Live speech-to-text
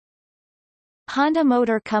Honda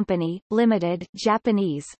Motor Company, Limited,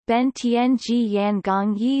 Japanese, Ben Tianji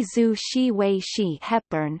Yangang Yi Zhu Shi Wei Shi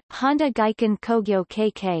Hepburn, Honda Gaiken Kogyo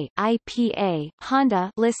KK, IPA, Honda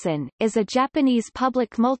Listen, is a Japanese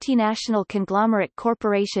public multinational conglomerate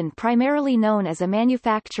corporation primarily known as a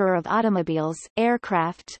manufacturer of automobiles,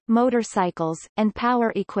 aircraft, motorcycles, and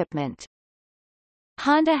power equipment.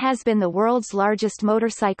 Honda has been the world's largest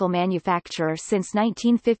motorcycle manufacturer since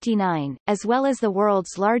 1959, as well as the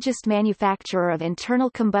world's largest manufacturer of internal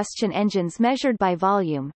combustion engines measured by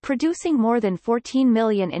volume, producing more than 14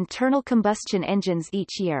 million internal combustion engines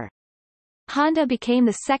each year. Honda became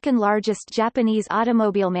the second largest Japanese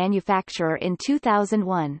automobile manufacturer in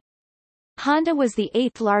 2001. Honda was the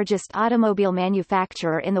eighth largest automobile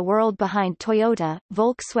manufacturer in the world behind Toyota,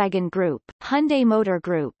 Volkswagen Group, Hyundai Motor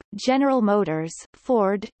Group, General Motors,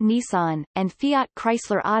 Ford, Nissan, and Fiat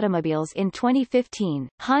Chrysler automobiles. In 2015,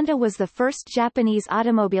 Honda was the first Japanese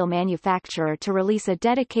automobile manufacturer to release a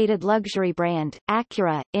dedicated luxury brand,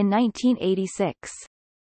 Acura, in 1986.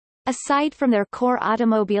 Aside from their core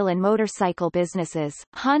automobile and motorcycle businesses,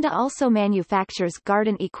 Honda also manufactures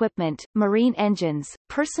garden equipment, marine engines,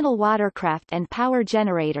 personal watercraft and power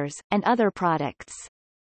generators, and other products.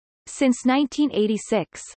 Since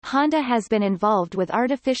 1986, Honda has been involved with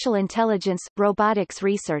artificial intelligence, robotics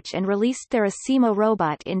research and released their Asimo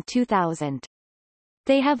robot in 2000.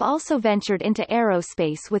 They have also ventured into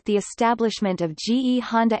aerospace with the establishment of GE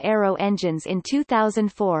Honda Aero engines in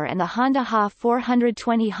 2004 and the Honda HA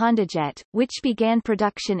 420 HondaJet, which began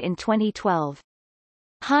production in 2012.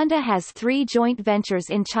 Honda has three joint ventures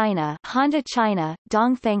in China: Honda China,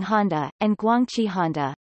 Dongfeng Honda, and Guangqi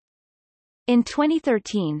Honda. In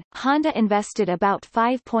 2013, Honda invested about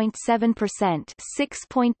 5.7%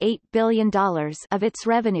 $6.8 billion of its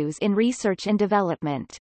revenues in research and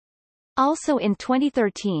development. Also in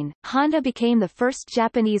 2013, Honda became the first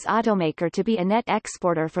Japanese automaker to be a net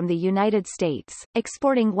exporter from the United States,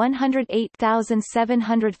 exporting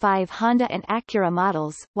 108,705 Honda and Acura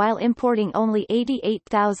models, while importing only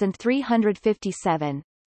 88,357.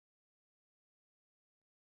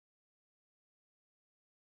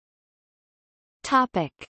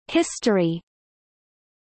 Topic: History.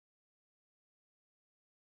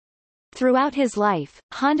 Throughout his life,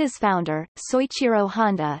 Honda's founder, Soichiro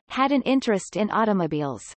Honda, had an interest in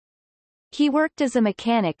automobiles. He worked as a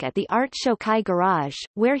mechanic at the Art Shokai Garage,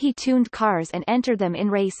 where he tuned cars and entered them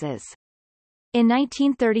in races. In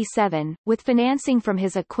 1937, with financing from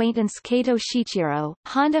his acquaintance Kato Shichiro,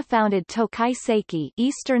 Honda founded Tokai Seiki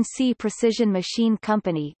Eastern Sea Precision Machine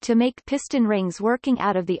Company to make piston rings working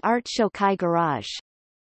out of the Art Shokai Garage.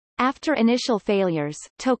 After initial failures,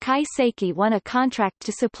 Tokai Seiki won a contract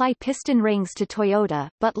to supply piston rings to Toyota,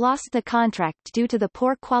 but lost the contract due to the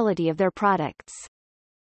poor quality of their products.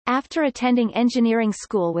 After attending engineering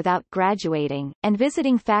school without graduating, and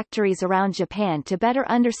visiting factories around Japan to better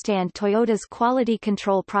understand Toyota's quality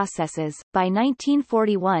control processes, by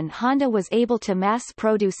 1941 Honda was able to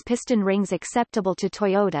mass-produce piston rings acceptable to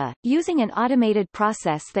Toyota, using an automated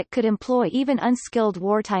process that could employ even unskilled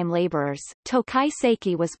wartime laborers. Tokai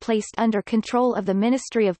Seiki was placed under control of the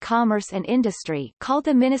Ministry of Commerce and Industry, called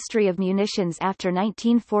the Ministry of Munitions after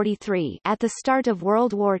 1943, at the start of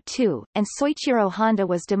World War II, and Soichiro Honda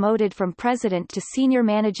was demoted from president to senior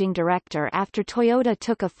managing director after Toyota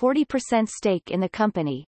took a 40% stake in the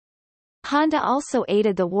company. Honda also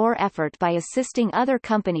aided the war effort by assisting other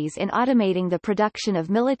companies in automating the production of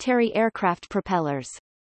military aircraft propellers.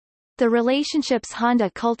 The relationships Honda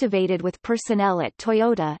cultivated with personnel at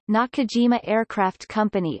Toyota, Nakajima Aircraft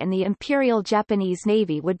Company and the Imperial Japanese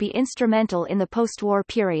Navy would be instrumental in the post-war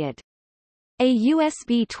period. A US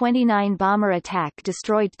B-29 bomber attack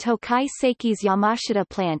destroyed Tokai Seiki's Yamashita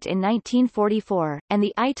plant in 1944, and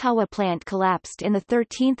the Itawa plant collapsed in the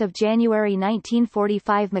 13th of January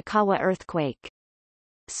 1945 Mikawa earthquake.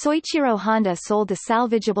 Soichiro Honda sold the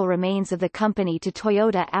salvageable remains of the company to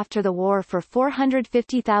Toyota after the war for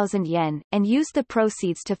 450,000 yen, and used the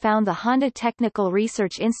proceeds to found the Honda Technical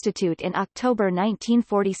Research Institute in October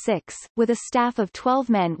 1946, with a staff of 12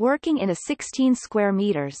 men working in a 16 square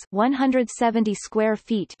meters 170 square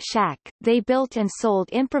feet shack. They built and sold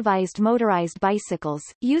improvised motorized bicycles,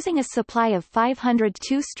 using a supply of 500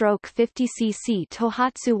 two-stroke 50cc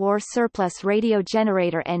Tohatsu war surplus radio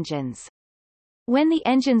generator engines. When the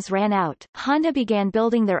engines ran out, Honda began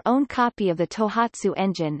building their own copy of the Tohatsu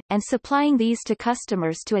engine, and supplying these to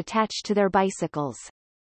customers to attach to their bicycles.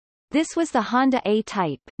 This was the Honda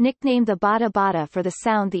A-type, nicknamed the Bada Bada for the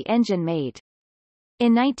sound the engine made.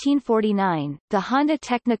 In 1949, the Honda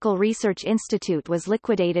Technical Research Institute was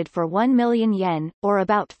liquidated for 1 million yen, or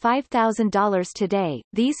about $5,000 today.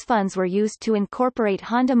 These funds were used to incorporate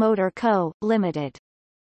Honda Motor Co., Ltd.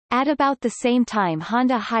 At about the same time,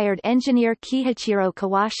 Honda hired engineer Kiichiro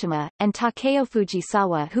Kawashima, and Takeo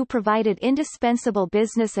Fujisawa, who provided indispensable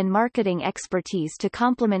business and marketing expertise to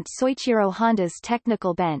complement Soichiro Honda's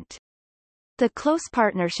technical bent. The close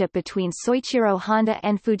partnership between Soichiro Honda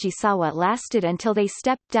and Fujisawa lasted until they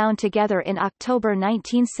stepped down together in October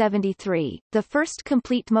 1973. The first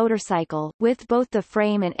complete motorcycle, with both the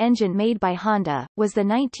frame and engine made by Honda, was the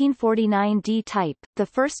 1949 D-Type, the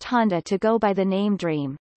first Honda to go by the name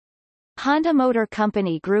Dream. Honda Motor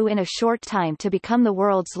Company grew in a short time to become the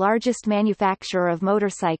world's largest manufacturer of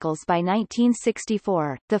motorcycles by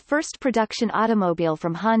 1964. The first production automobile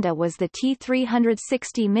from Honda was the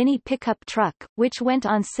T360 mini pickup truck, which went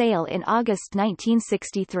on sale in August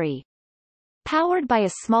 1963. Powered by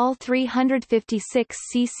a small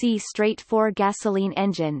 356cc straight-four gasoline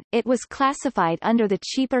engine, it was classified under the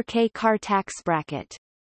cheaper K-car tax bracket.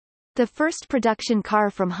 The first production car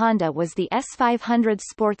from Honda was the S500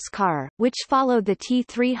 sports car, which followed the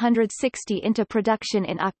T360 into production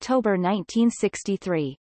in October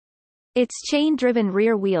 1963. Its chain-driven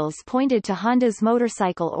rear wheels pointed to Honda's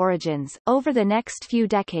motorcycle origins. Over the next few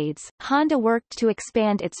decades, Honda worked to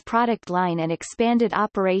expand its product line and expanded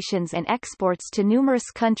operations and exports to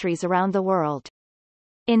numerous countries around the world.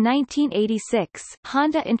 In 1986,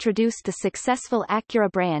 Honda introduced the successful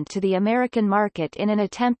Acura brand to the American market in an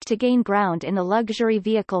attempt to gain ground in the luxury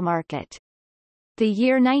vehicle market. The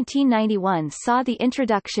year 1991 saw the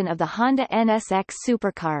introduction of the Honda NSX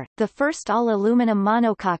supercar, the first all-aluminum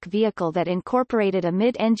monocoque vehicle that incorporated a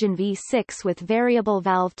mid-engine V6 with variable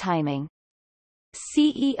valve timing.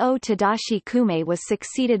 CEO Tadashi Kume was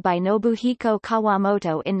succeeded by Nobuhiko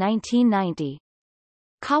Kawamoto in 1990.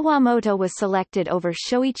 Kawamoto was selected over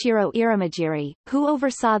Shoichiro Irimajiri, who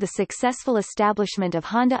oversaw the successful establishment of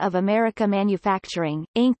Honda of America Manufacturing,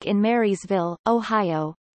 Inc. in Marysville,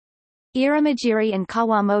 Ohio. Irimajiri and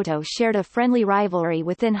Kawamoto shared a friendly rivalry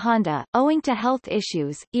within Honda. Owing to health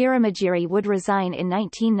issues, Irimajiri would resign in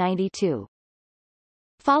 1992.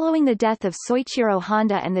 Following the death of Soichiro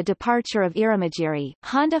Honda and the departure of Irimajiri,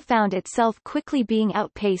 Honda found itself quickly being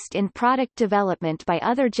outpaced in product development by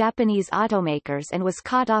other Japanese automakers and was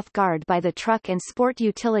caught off guard by the truck and sport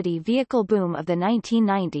utility vehicle boom of the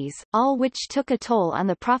 1990s, all which took a toll on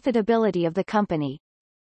the profitability of the company.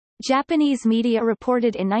 Japanese media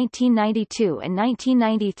reported in 1992 and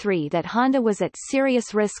 1993 that Honda was at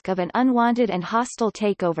serious risk of an unwanted and hostile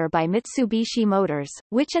takeover by Mitsubishi Motors,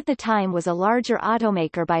 which at the time was a larger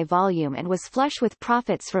automaker by volume and was flush with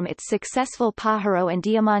profits from its successful Pajero and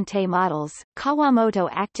Diamante models. Kawamoto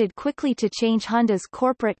acted quickly to change Honda's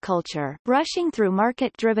corporate culture, rushing through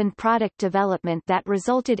market-driven product development that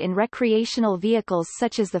resulted in recreational vehicles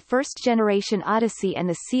such as the first-generation Odyssey and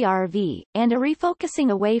the CR-V, and a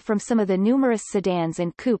refocusing away from some of the numerous sedans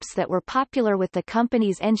and coupes that were popular with the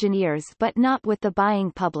company's engineers but not with the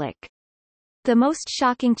buying public. The most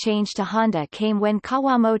shocking change to Honda came when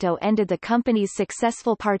Kawamoto ended the company's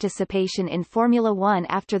successful participation in Formula One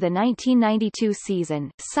after the 1992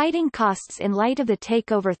 season, citing costs in light of the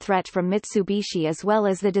takeover threat from Mitsubishi as well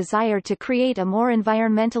as the desire to create a more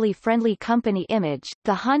environmentally friendly company image.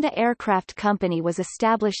 The Honda Aircraft Company was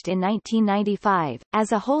established in 1995.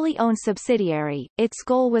 As a wholly owned subsidiary, its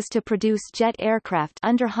goal was to produce jet aircraft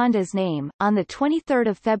under Honda's name. On the 23rd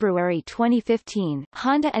of February 2015,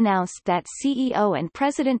 Honda announced that CEO and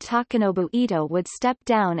President Takanobu Ito would step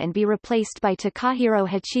down and be replaced by Takahiro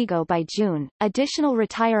Hachigo by June. Additional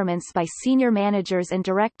retirements by senior managers and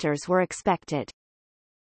directors were expected.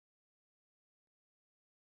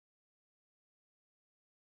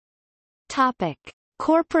 Topic: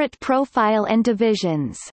 Corporate profile and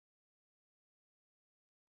divisions.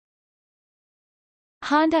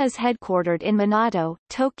 Honda is headquartered in Minato,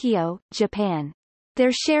 Tokyo, Japan.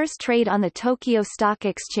 Their shares trade on the Tokyo Stock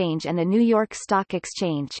Exchange and the New York Stock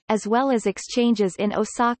Exchange, as well as exchanges in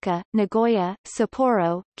Osaka, Nagoya,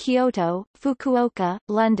 Sapporo, Kyoto, Fukuoka,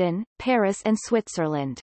 London, Paris and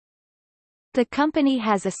Switzerland. The company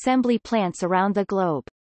has assembly plants around the globe.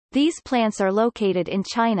 These plants are located in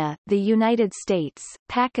China, the United States,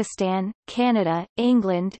 Pakistan, Canada,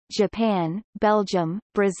 England, Japan, Belgium,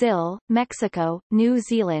 Brazil, Mexico, New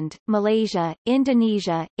Zealand, Malaysia,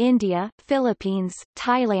 Indonesia, India, Philippines,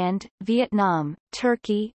 Thailand, Vietnam,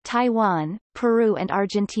 Turkey, Taiwan, Peru and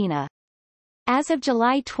Argentina. As of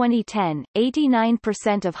July 2010,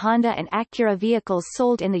 89% of Honda and Acura vehicles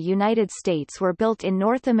sold in the United States were built in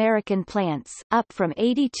North American plants, up from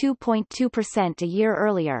 82.2% a year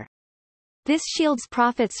earlier. This shields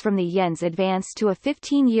profits from the yen's advance to a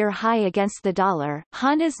 15-year high against the dollar.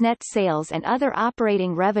 Honda's net sales and other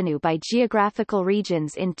operating revenue by geographical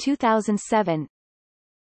regions in 2007.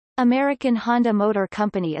 American Honda Motor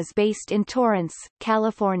Company is based in Torrance,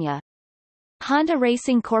 California. Honda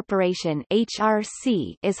Racing Corporation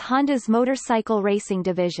 (HRC) is Honda's motorcycle racing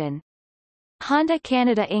division. Honda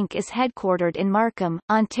Canada Inc. is headquartered in Markham,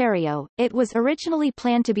 Ontario. It was originally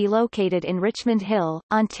planned to be located in Richmond Hill,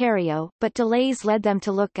 Ontario, but delays led them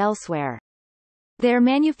to look elsewhere. Their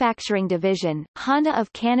manufacturing division, Honda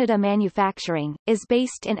of Canada Manufacturing, is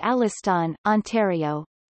based in Alliston, Ontario.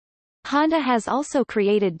 Honda has also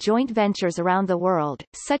created joint ventures around the world,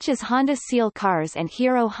 such as Honda Seal Cars and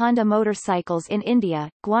Hero Honda Motorcycles in India,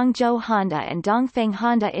 Guangzhou Honda and Dongfeng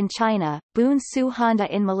Honda in China, Boon Su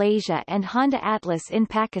Honda in Malaysia and Honda Atlas in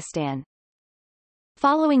Pakistan.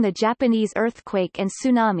 Following the Japanese earthquake and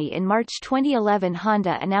tsunami in March 2011,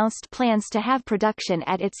 Honda announced plans to have production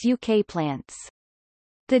at its UK plants.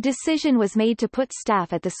 The decision was made to put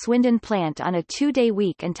staff at the Swindon plant on a 2-day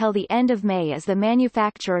week until the end of May as the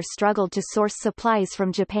manufacturer struggled to source supplies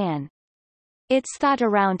from Japan. It's thought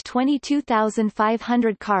around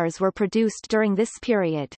 22,500 cars were produced during this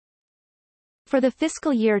period. For the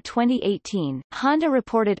fiscal year 2018, Honda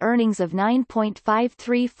reported earnings of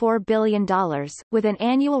 $9.534 billion, with an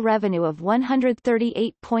annual revenue of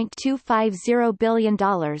 $138.250 billion,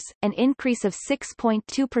 an increase of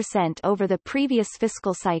 6.2% over the previous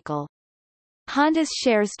fiscal cycle. Honda's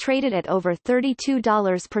shares traded at over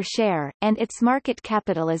 $32 per share, and its market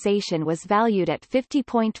capitalization was valued at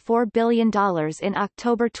 $50.4 billion in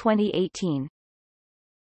October 2018.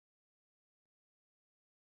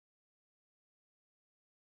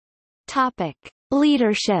 Topic: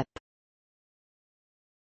 Leadership.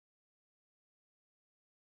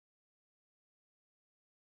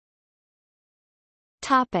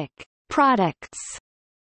 Topic: Products.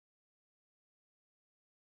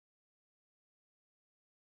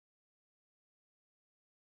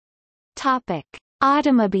 Topic: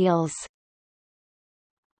 Automobiles.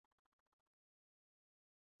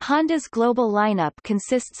 Honda's global lineup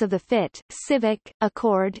consists of the Fit, Civic,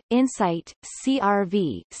 Accord, Insight,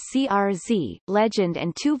 CR-V, CR-Z, Legend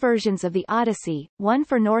and 2 versions of the Odyssey, one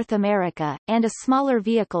for North America, and a smaller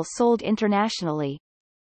vehicle sold internationally.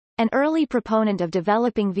 An early proponent of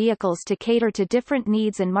developing vehicles to cater to different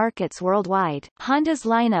needs and markets worldwide, Honda's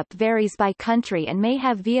lineup varies by country and may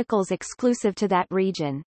have vehicles exclusive to that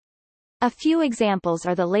region. A few examples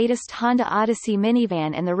are the latest Honda Odyssey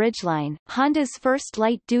minivan and the Ridgeline, Honda's first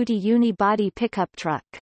light-duty uni-body pickup truck.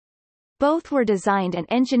 Both were designed and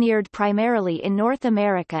engineered primarily in North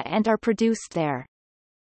America and are produced there.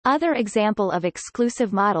 Other example of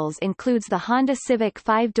exclusive models includes the Honda Civic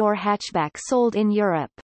 5-door hatchback sold in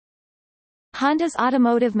Europe. Honda's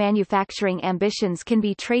automotive manufacturing ambitions can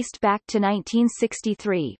be traced back to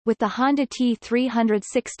 1963, with the Honda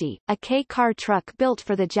T360, a K-car truck built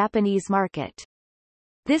for the Japanese market.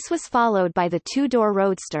 This was followed by the 2-door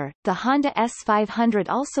Roadster, the Honda S500,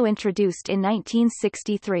 also introduced in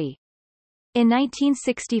 1963. In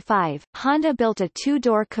 1965, Honda built a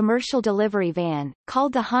 2-door commercial delivery van,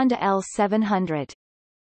 called the Honda L700.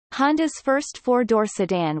 Honda's first 4-door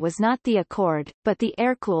sedan was not the Accord, but the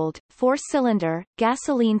air-cooled, 4-cylinder,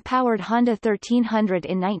 gasoline-powered Honda 1300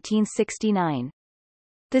 in 1969.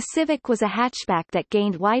 The Civic was a hatchback that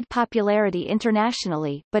gained wide popularity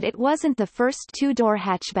internationally, but it wasn't the first 2-door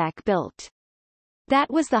hatchback built.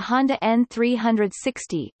 That was the Honda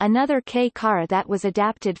N360, another K-car that was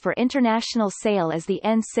adapted for international sale as the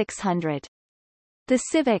N600. The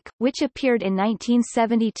Civic, which appeared in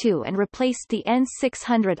 1972 and replaced the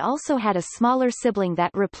N600, also had a smaller sibling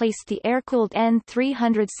that replaced the air-cooled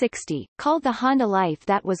N360, called the Honda Life,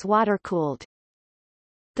 that was water-cooled.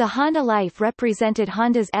 The Honda Life represented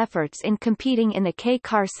Honda's efforts in competing in the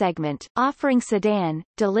K-car segment, offering sedan,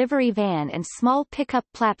 delivery van and small pickup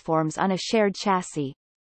platforms on a shared chassis.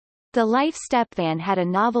 The Life stepvan had a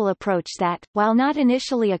novel approach that, while not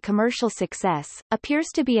initially a commercial success, appears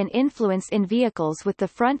to be an influence in vehicles with the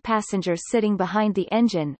front passengers sitting behind the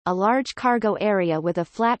engine, a large cargo area with a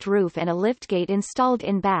flat roof and a liftgate installed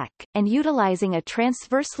in back, and utilizing a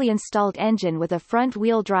transversely installed engine with a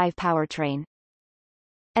front-wheel drive powertrain.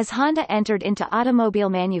 As Honda entered into automobile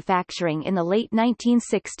manufacturing in the late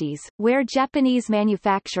 1960s, where Japanese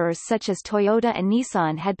manufacturers such as Toyota and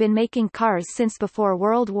Nissan had been making cars since before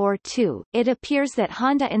World War II, it appears that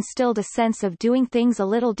Honda instilled a sense of doing things a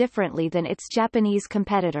little differently than its Japanese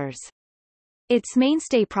competitors. Its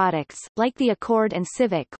mainstay products, like the Accord and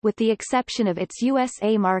Civic with the exception of its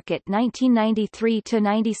USA market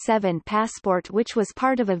 1993-97 Passport, which was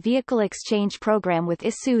part of a vehicle exchange program with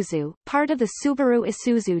Isuzu, part of the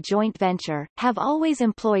Subaru-Isuzu joint venture, have always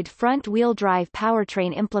employed front-wheel drive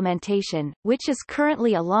powertrain implementation, which is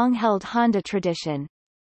currently a long-held Honda tradition.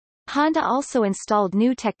 Honda also installed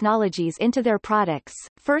new technologies into their products,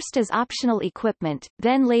 first as optional equipment,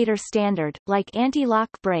 then later standard, like anti-lock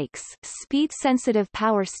brakes, speed-sensitive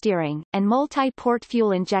power steering, and multi-port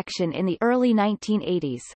fuel injection in the early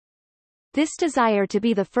 1980s. This desire to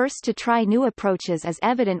be the first to try new approaches is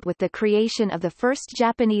evident with the creation of the first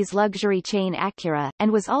Japanese luxury chain Acura,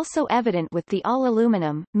 and was also evident with the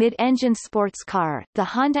all-aluminum, mid-engine sports car, the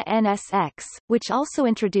Honda NSX, which also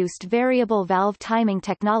introduced variable valve timing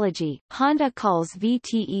technology, Honda calls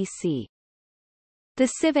VTEC. The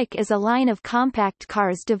Civic is a line of compact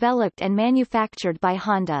cars developed and manufactured by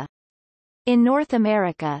Honda. In North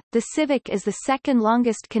America, the Civic is the second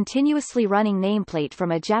longest continuously running nameplate from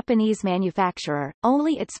a Japanese manufacturer.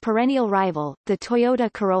 Only its perennial rival, the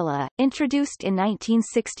Toyota Corolla, introduced in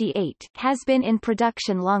 1968, has been in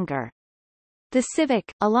production longer. The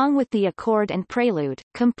Civic, along with the Accord and Prelude,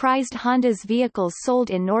 comprised Honda's vehicles sold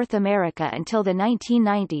in North America until the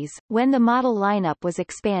 1990s, when the model lineup was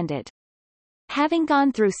expanded. Having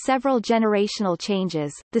gone through several generational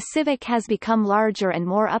changes, the Civic has become larger and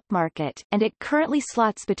more upmarket, and it currently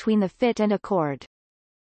slots between the Fit and Accord.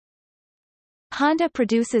 Honda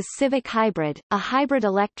produces Civic Hybrid, a hybrid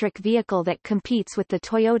electric vehicle that competes with the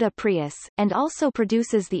Toyota Prius, and also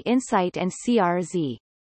produces the Insight and CR-Z.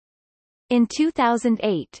 In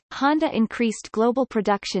 2008, Honda increased global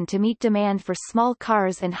production to meet demand for small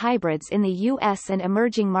cars and hybrids in the U.S. and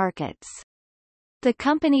emerging markets. The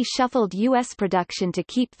company shuffled U.S. production to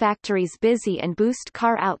keep factories busy and boost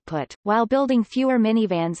car output, while building fewer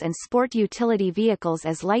minivans and sport utility vehicles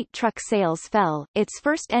as light truck sales fell. Its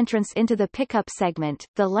first entrance into the pickup segment,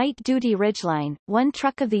 the light-duty Ridgeline, won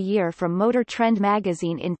Truck of the Year from Motor Trend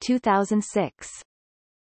magazine in 2006.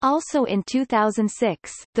 Also in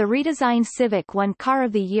 2006, the redesigned Civic won Car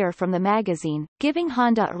of the Year from the magazine, giving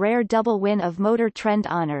Honda a rare double win of Motor Trend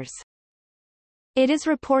honors. It is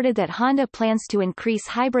reported that Honda plans to increase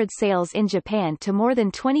hybrid sales in Japan to more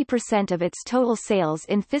than 20% of its total sales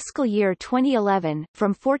in fiscal year 2011,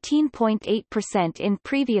 from 14.8% in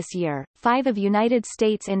previous year. 5 of United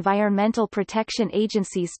States Environmental Protection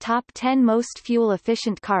Agency's top 10 most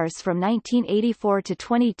fuel-efficient cars from 1984 to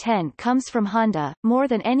 2010 comes from Honda, more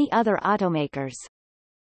than any other automakers.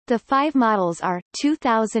 The 5 models are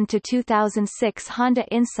 2000 to 2006 Honda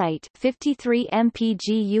Insight 53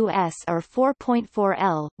 mpg US or 4.4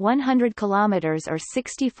 L, 100 km or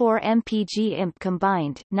 64 mpg imp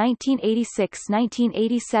combined.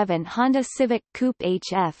 1986-1987 Honda Civic Coupe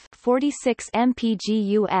HF 46 mpg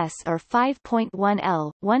US or 5.1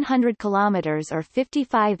 L, 100 km or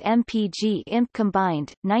 55 mpg imp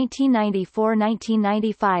combined.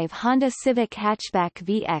 1994-1995 Honda Civic Hatchback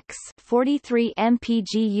VX 43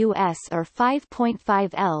 mpg US or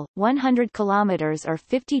 5.5 L, 100 km or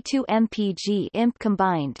 52 mpg imp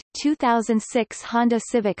combined. 2006 Honda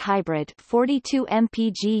Civic Hybrid 42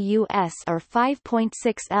 mpg US or 5.6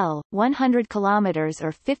 L, 100 km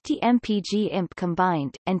or 50 mpg imp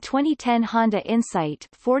combined, and 2010 Honda Insight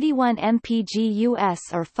 41 mpg US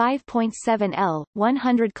or 5.7 L,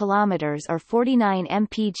 100 km or 49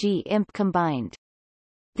 mpg imp combined.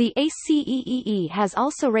 The ACEEE has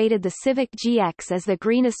also rated the Civic GX as the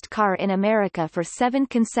greenest car in America for 7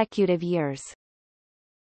 consecutive years.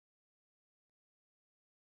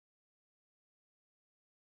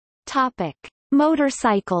 Topic: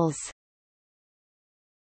 Motorcycles.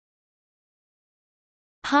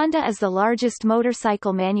 Honda is the largest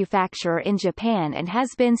motorcycle manufacturer in Japan and has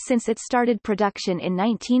been since it started production in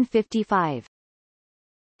 1955.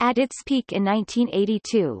 At its peak in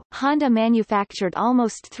 1982, Honda manufactured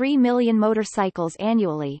almost 3 million motorcycles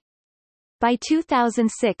annually. By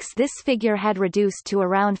 2006 this figure had reduced to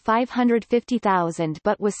around 550,000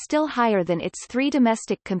 but was still higher than its 3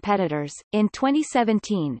 domestic competitors. In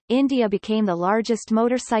 2017, India became the largest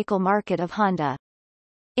motorcycle market of Honda.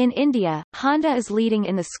 In India, Honda is leading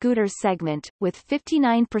in the scooters segment, with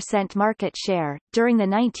 59% market share. During the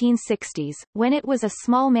 1960s, when it was a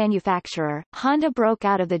small manufacturer, Honda broke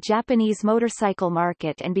out of the Japanese motorcycle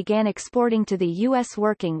market and began exporting to the U.S.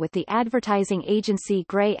 Working with the advertising agency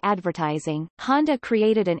Gray Advertising, Honda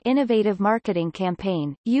created an innovative marketing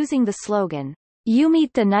campaign, using the slogan, "You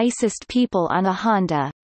meet the nicest people on a Honda."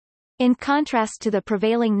 In contrast to the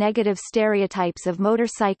prevailing negative stereotypes of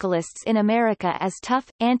motorcyclists in America as tough,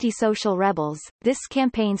 antisocial rebels, this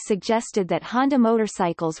campaign suggested that Honda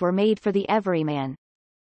motorcycles were made for the everyman.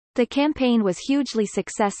 The campaign was hugely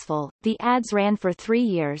successful, the ads ran for 3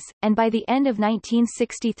 years, and by the end of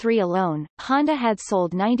 1963 alone, Honda had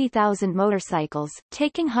sold 90,000 motorcycles,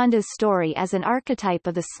 taking Honda's story as an archetype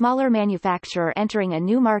of the smaller manufacturer entering a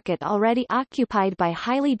new market already occupied by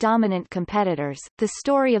highly dominant competitors, the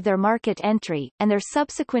story of their market entry, and their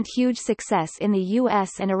subsequent huge success in the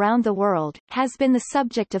U.S. and around the world, has been the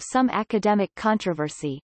subject of some academic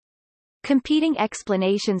controversy. Competing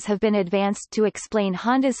explanations have been advanced to explain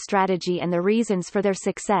Honda's strategy and the reasons for their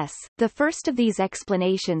success. The first of these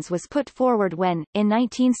explanations was put forward when, in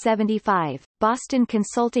 1975, Boston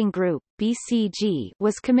Consulting Group (BCG)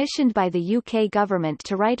 was commissioned by the UK government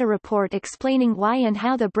to write a report explaining why and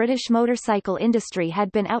how the British motorcycle industry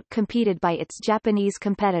had been outcompeted by its Japanese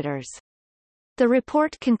competitors. The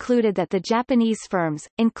report concluded that the Japanese firms,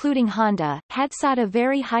 including Honda, had sought a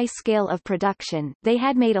very high scale of production. They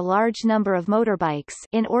had made a large number of motorbikes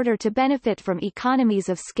in order to benefit from economies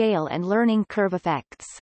of scale and learning curve effects.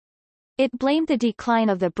 It blamed the decline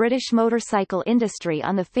of the British motorcycle industry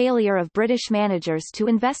on the failure of British managers to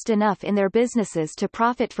invest enough in their businesses to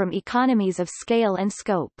profit from economies of scale and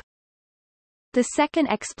scope. The second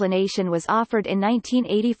explanation was offered in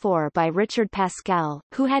 1984 by Richard Pascal,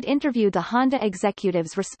 who had interviewed the Honda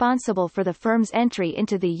executives responsible for the firm's entry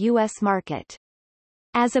into the U.S. market.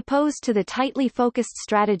 As opposed to the tightly focused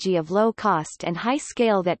strategy of low cost and high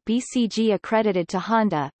scale that BCG accredited to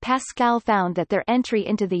Honda, Pascal found that their entry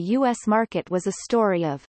into the U.S. market was a story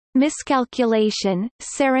of miscalculation,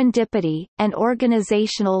 serendipity, and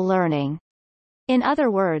organizational learning. In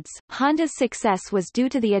other words, Honda's success was due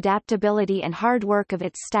to the adaptability and hard work of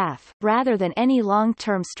its staff, rather than any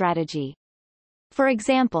long-term strategy. For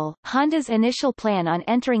example, Honda's initial plan on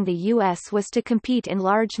entering the U.S. was to compete in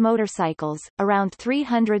large motorcycles, around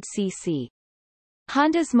 300 cc.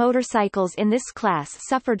 Honda's motorcycles in this class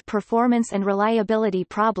suffered performance and reliability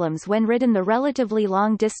problems when ridden the relatively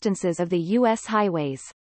long distances of the U.S. highways.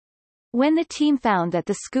 When the team found that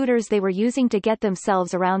the scooters they were using to get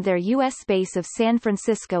themselves around their U.S. base of San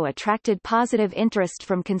Francisco attracted positive interest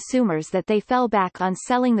from consumers, that they fell back on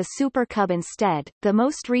selling the Super Cub instead. The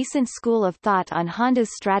most recent school of thought on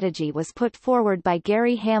Honda's strategy was put forward by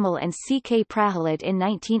Gary Hamel and C.K. Prahalad in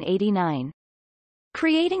 1989.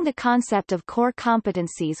 Creating the concept of core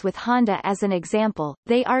competencies with Honda as an example,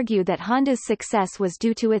 they argue that Honda's success was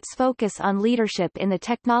due to its focus on leadership in the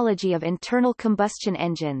technology of internal combustion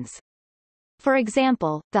engines. For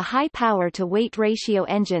example, the high power-to-weight ratio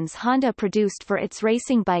engines Honda produced for its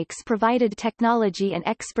racing bikes provided technology and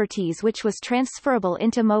expertise which was transferable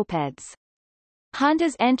into mopeds.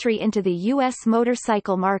 Honda's entry into the U.S.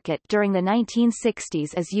 motorcycle market during the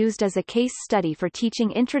 1960s is used as a case study for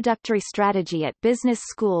teaching introductory strategy at business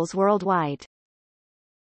schools worldwide.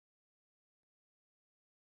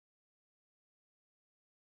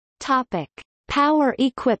 Topic: Power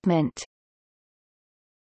equipment.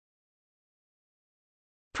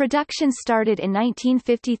 Production started in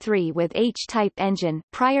 1953 with H-type engine.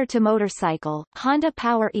 Prior to motorcycle, Honda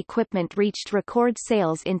power equipment reached record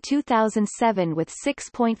sales in 2007 with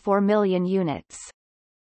 6.4 million units.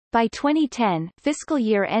 By 2010, fiscal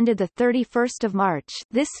year ended the 31st of March,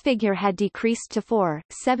 this figure had decreased to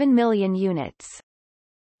 4.7 million units.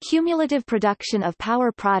 Cumulative production of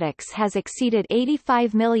power products has exceeded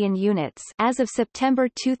 85 million units as of September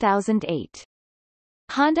 2008.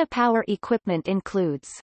 Honda power equipment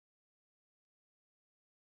includes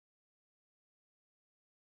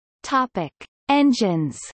Topic: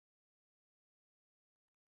 Engines.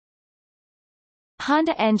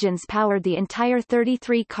 Honda engines powered the entire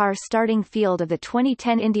 33-car starting field of the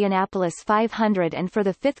 2010 Indianapolis 500, and for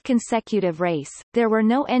the fifth consecutive race, there were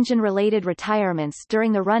no engine-related retirements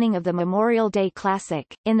during the running of the Memorial Day Classic.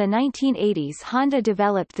 In the 1980s, Honda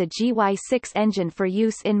developed the GY6 engine for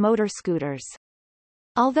use in motorscooters.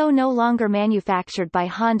 Although no longer manufactured by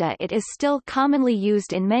Honda, it is still commonly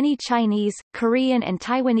used in many Chinese, Korean and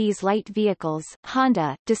Taiwanese light vehicles.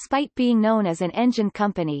 Honda, despite being known as an engine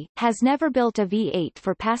company, has never built a V8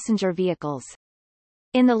 for passenger vehicles.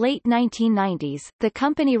 In the late 1990s, the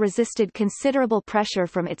company resisted considerable pressure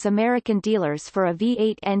from its American dealers for a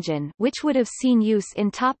V8 engine, which would have seen use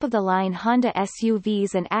in top-of-the-line Honda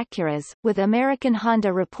SUVs and Acuras, with American Honda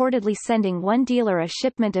reportedly sending one dealer a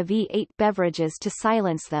shipment of V8 beverages to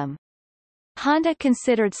silence them. Honda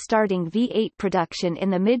considered starting V8 production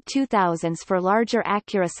in the mid-2000s for larger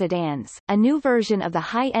Acura sedans, a new version of the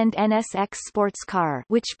high-end NSX sports car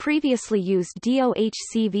which previously used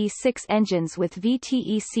DOHC V6 engines with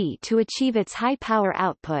VTEC to achieve its high power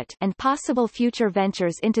output, and possible future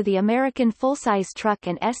ventures into the American full-size truck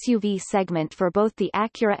and SUV segment for both the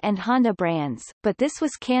Acura and Honda brands, but this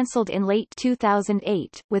was cancelled in late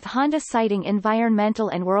 2008, with Honda citing environmental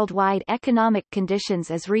and worldwide economic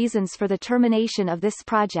conditions as reasons for the termination of this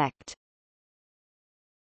project.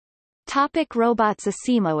 Topic: robots.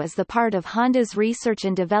 Asimo is the part of Honda's research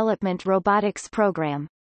and development robotics program.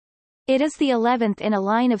 It is the 11th in a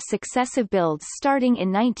line of successive builds starting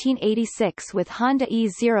in 1986 with Honda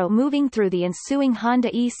E0 moving through the ensuing Honda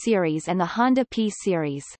E series and the Honda P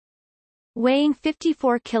series. Weighing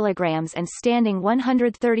 54 kilograms and standing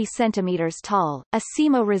 130 centimeters tall,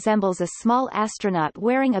 Asimo resembles a small astronaut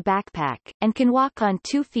wearing a backpack, and can walk on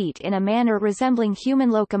 2 feet in a manner resembling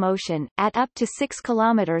human locomotion, at up to 6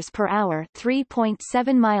 kilometers per hour,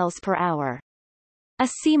 3.7 miles per hour.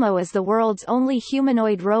 Asimo is the world's only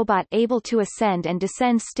humanoid robot able to ascend and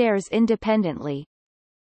descend stairs independently.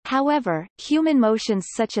 However, human motions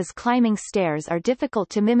such as climbing stairs are difficult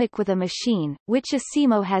to mimic with a machine, which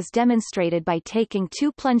Asimo has demonstrated by taking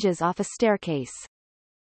 2 plunges off a staircase.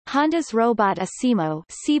 Honda's robot Asimo,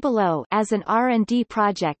 see below, as an R&D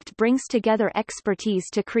project brings together expertise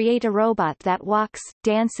to create a robot that walks,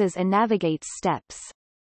 dances and navigates steps.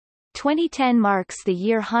 2010 marks the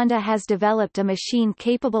year Honda has developed a machine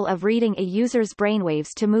capable of reading a user's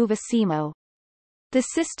brainwaves to move Asimo. The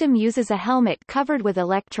system uses a helmet covered with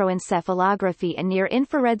electroencephalography and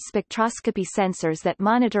near-infrared spectroscopy sensors that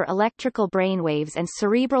monitor electrical brainwaves and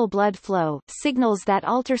cerebral blood flow, signals that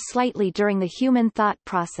alter slightly during the human thought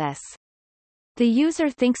process. The user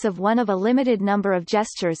thinks of one of a limited number of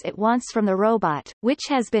gestures it wants from the robot, which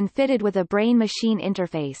has been fitted with a brain-machine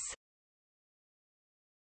interface.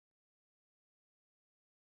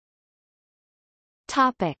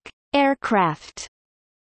 Topic: Aircraft.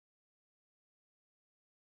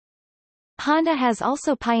 Honda has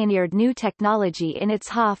also pioneered new technology in its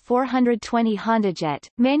HA420 HondaJet,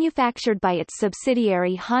 manufactured by its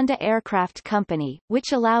subsidiary Honda Aircraft Company,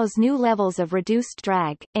 which allows new levels of reduced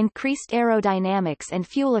drag, increased aerodynamics and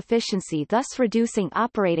fuel efficiency, thus reducing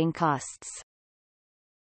operating costs.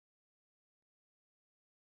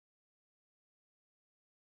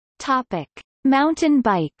 Topic: Mountain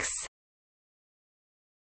bikes.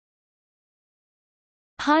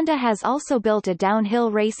 Honda has also built a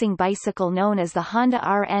downhill racing bicycle known as the Honda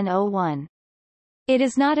RN01. It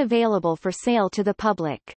is not available for sale to the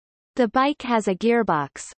public. The bike has a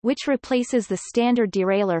gearbox, which replaces the standard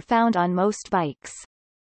derailleur found on most bikes.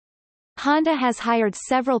 Honda has hired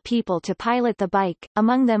several people to pilot the bike,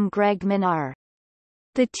 among them Greg Minnaar.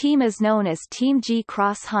 The team is known as Team G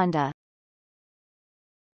Cross Honda.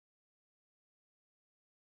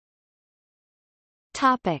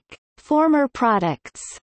 Topic: Former products.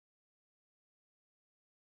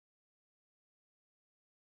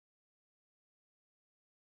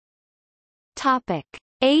 Topic: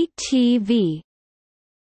 ATV.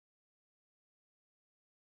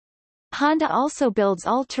 Honda also builds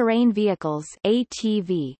all-terrain vehicles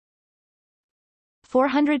ATV.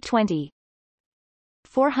 420,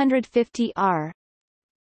 450R,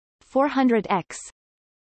 400X,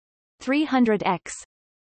 300X,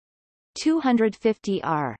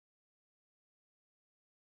 250R.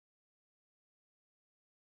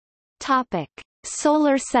 Topic: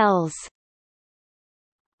 Solar cells.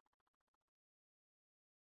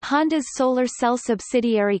 Honda's solar cell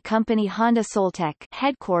subsidiary company Honda Soltech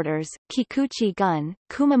headquarters, Kikuchi-gun,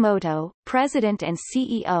 Kumamoto, president and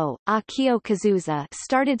CEO, Akio Kazusa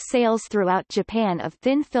started sales throughout Japan of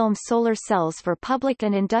thin-film solar cells for public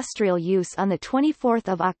and industrial use on 24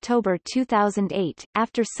 October 2008,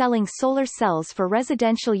 after selling solar cells for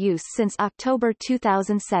residential use since October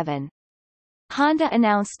 2007. Honda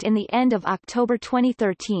announced in the end of October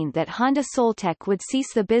 2013 that Honda Soltech would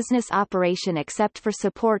cease the business operation except for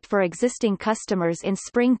support for existing customers in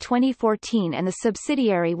spring 2014 and the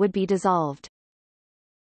subsidiary would be dissolved.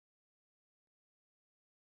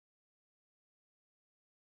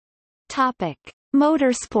 Topic: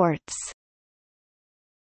 Motorsports.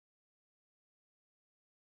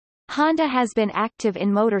 Honda has been active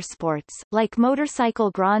in motorsports, like motorcycle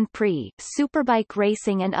Grand Prix, superbike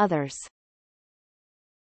racing and others.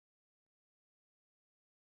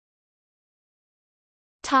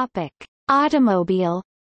 Topic: Automobile.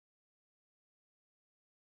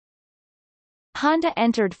 Honda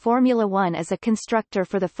entered Formula One as a constructor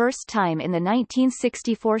for the first time in the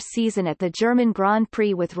 1964 season at the German Grand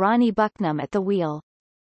Prix with Ronnie Bucknam at the wheel.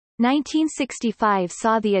 1965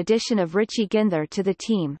 saw the addition of Richie Ginther to the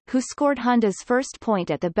team, who scored Honda's first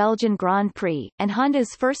point at the Belgian Grand Prix, and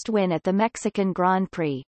Honda's first win at the Mexican Grand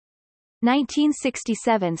Prix.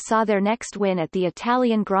 1967 saw their next win at the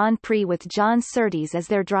Italian Grand Prix with John Surtees as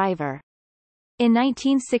their driver. In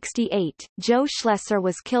 1968, Joe Schlesser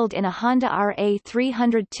was killed in a Honda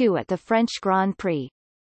RA302 at the French Grand Prix.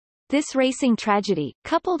 This racing tragedy,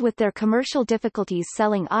 coupled with their commercial difficulties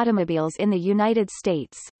selling automobiles in the United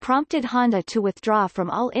States, prompted Honda to withdraw from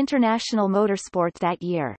all international motorsport that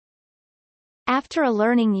year. After a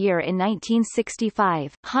learning year in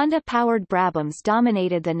 1965, Honda-powered Brabhams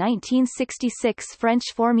dominated the 1966 French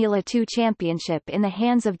Formula 2 championship in the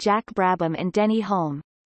hands of Jack Brabham and Denny Hulme.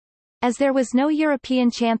 As there was no European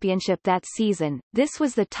championship that season, this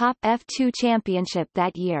was the top F2 championship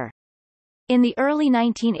that year. In the early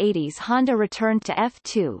 1980s, Honda returned to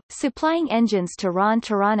F2, supplying engines to Ron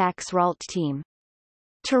Taranak's Ralt team.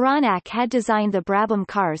 Taranak had designed the Brabham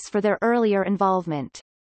cars for their earlier involvement.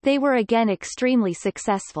 They were again extremely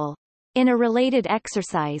successful. In a related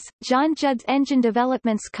exercise, John Judd's engine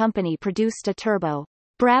developments company produced a turbo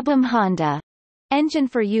Brabham Honda engine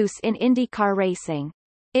for use in IndyCar racing.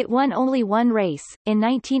 It won only one race, in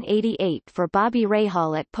 1988 for Bobby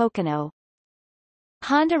Rahal at Pocono.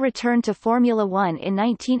 Honda returned to Formula One in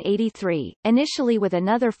 1983, initially with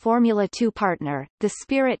another Formula 2 partner, the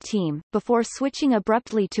Spirit team, before switching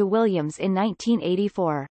abruptly to Williams in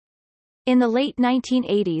 1984. In the late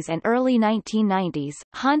 1980s and early 1990s,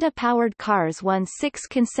 Honda-powered cars won 6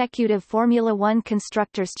 consecutive Formula One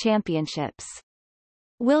Constructors' Championships.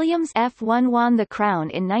 Williams F1 won the crown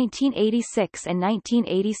in 1986 and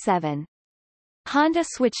 1987. Honda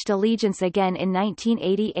switched allegiance again in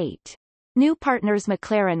 1988. New partners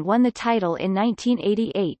McLaren won the title in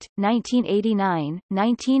 1988, 1989,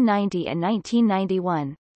 1990 and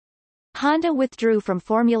 1991. Honda withdrew from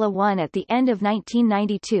Formula One at the end of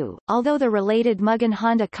 1992, although the related Mugen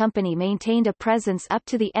Honda company maintained a presence up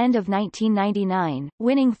to the end of 1999,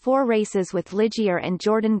 winning 4 races with Ligier and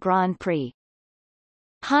Jordan Grand Prix.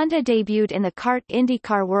 Honda debuted in the kart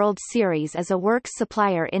IndyCar World Series as a works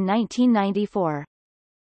supplier in 1994.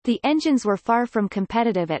 The engines were far from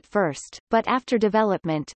competitive at first, but after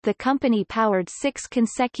development, the company powered 6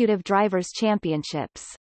 consecutive Drivers' Championships.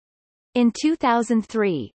 In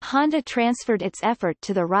 2003, Honda transferred its effort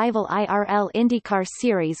to the rival IRL IndyCar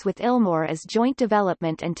Series with Ilmor as joint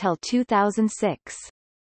development until 2006.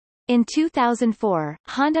 In 2004,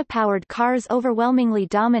 Honda-powered cars overwhelmingly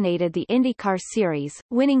dominated the IndyCar Series,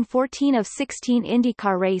 winning 14 of 16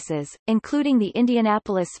 IndyCar races, including the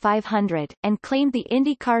Indianapolis 500, and claimed the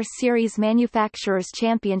IndyCar Series Manufacturers'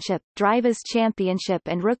 Championship, Drivers' Championship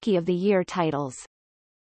and Rookie of the Year titles.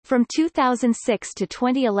 From 2006 to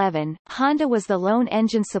 2011, Honda was the lone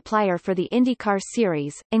engine supplier for the IndyCar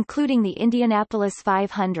Series, including the Indianapolis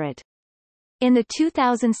 500. In the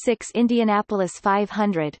 2006 Indianapolis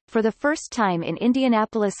 500, for the first time in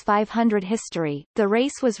Indianapolis 500 history, the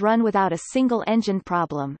race was run without a single engine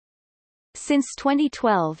problem. Since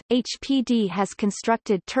 2012, HPD has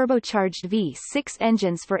constructed turbocharged V6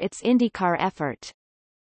 engines for its IndyCar effort.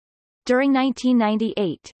 During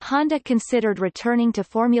 1998, Honda considered returning to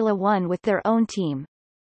Formula One with their own team.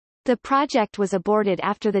 The project was aborted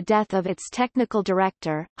after the death of its technical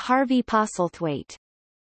director, Harvey Postlethwaite.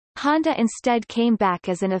 Honda instead came back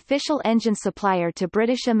as an official engine supplier to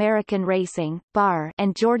British American Racing, BAR,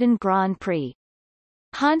 and Jordan Grand Prix.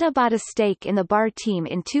 Honda bought a stake in the BAR team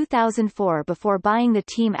in 2004 before buying the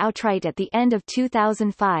team outright at the end of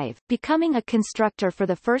 2005, becoming a constructor for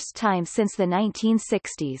the first time since the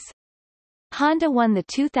 1960s. Honda won the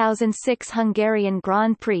 2006 Hungarian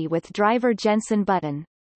Grand Prix with driver Jenson Button.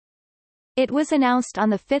 It was announced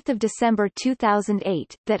on 5 December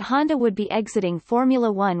 2008, that Honda would be exiting Formula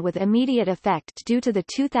One with immediate effect due to the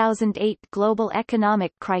 2008 global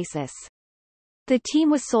economic crisis. The team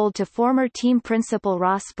was sold to former team principal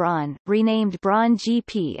Ross Brawn, renamed Brawn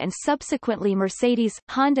GP and subsequently Mercedes.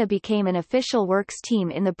 Honda became an official works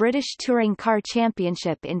team in the British Touring Car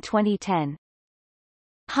Championship in 2010.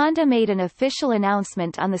 Honda made an official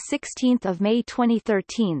announcement on 16 May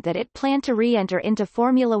 2013 that it planned to re-enter into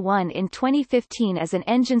Formula One in 2015 as an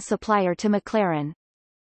engine supplier to McLaren.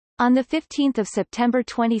 On 15 September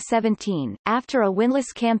 2017, after a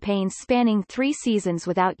winless campaign spanning 3 seasons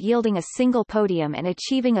without yielding a single podium and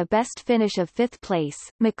achieving a best finish of 5th place,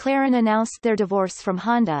 McLaren announced their divorce from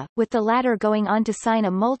Honda, with the latter going on to sign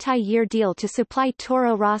a multi-year deal to supply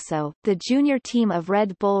Toro Rosso, the junior team of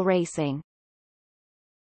Red Bull Racing.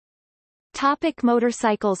 Topic: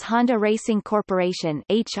 Motorcycles. Honda Racing Corporation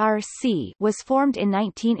 (HRC) was formed in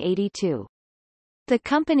 1982. The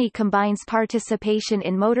company combines participation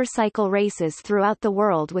in motorcycle races throughout the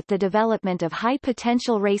world with the development of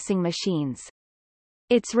high-potential racing machines.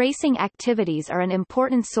 Its racing activities are an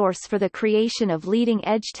important source for the creation of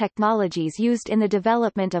leading-edge technologies used in the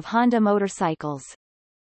development of Honda motorcycles.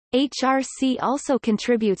 HRC also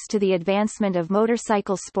contributes to the advancement of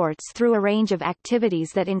motorcycle sports through a range of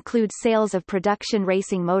activities that include sales of production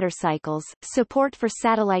racing motorcycles, support for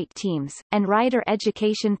satellite teams, and rider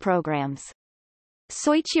education programs.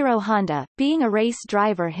 Soichiro Honda, being a race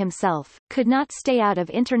driver himself, could not stay out of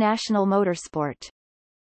international motorsport.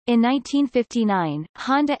 In 1959,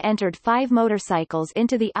 Honda entered 5 motorcycles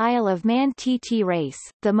into the Isle of Man TT race,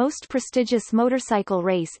 the most prestigious motorcycle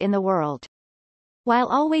race in the world. While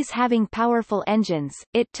always having powerful engines,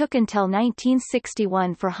 it took until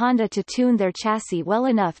 1961 for Honda to tune their chassis well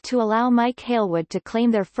enough to allow Mike Halewood to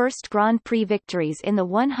claim their first Grand Prix victories in the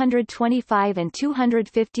 125 and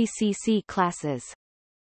 250 cc classes.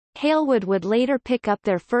 Halewood would later pick up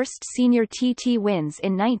their first senior TT wins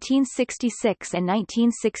in 1966 and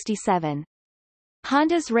 1967.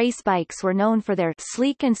 Honda's race bikes were known for their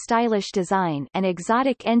sleek and stylish design and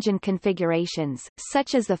exotic engine configurations,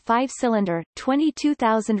 such as the 5-cylinder,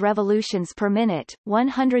 22,000 revolutions per minute,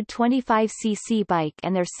 125 cc bike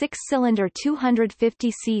and their 6-cylinder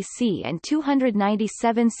 250 cc and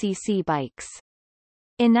 297 cc bikes.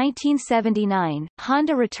 In 1979,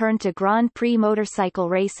 Honda returned to Grand Prix motorcycle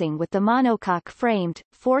racing with the monocoque-framed,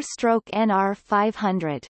 4-stroke NR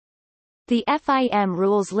 500. The FIM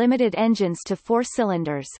rules limited engines to 4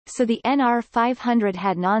 cylinders, so the NR 500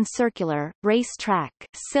 had non-circular, race-track,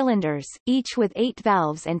 cylinders, each with 8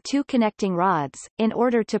 valves and 2 connecting rods, in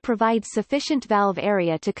order to provide sufficient valve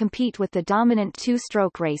area to compete with the dominant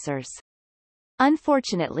 2-stroke racers.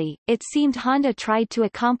 Unfortunately, it seemed Honda tried to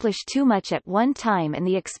accomplish too much at one time and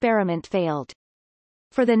the experiment failed.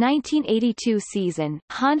 For the 1982 season,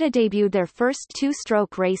 Honda debuted their first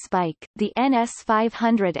 2-stroke race bike, the NS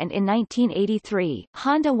 500, and in 1983,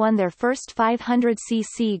 Honda won their first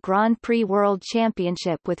 500cc Grand Prix World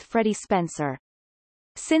Championship with Freddie Spencer.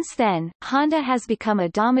 Since then, Honda has become a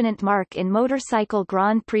dominant marque in motorcycle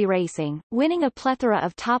Grand Prix racing, winning a plethora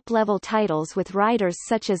of top-level titles with riders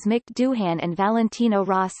such as Mick Doohan and Valentino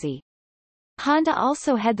Rossi. Honda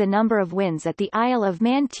also had the number of wins at the Isle of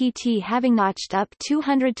Man TT, having notched up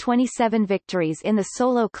 227 victories in the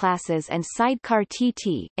solo classes and sidecar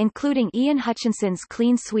TT, including Ian Hutchinson's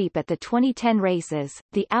clean sweep at the 2010 races.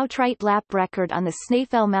 The outright lap record on the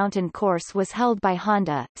Snaefell Mountain course was held by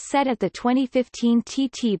Honda, set at the 2015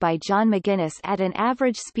 TT by John McGuinness at an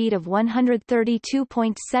average speed of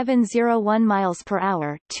 132.701 miles per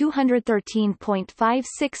hour,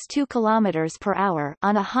 213.562 kilometers per hour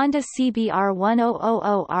on a Honda CBR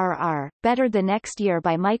 1000RR, bettered the next year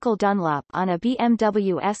by Michael Dunlop on a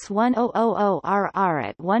BMW S1000RR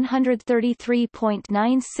at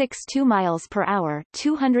 133.962 miles per hour,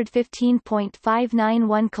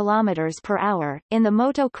 215.591 kilometers per hour. In the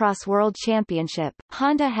Motocross World Championship,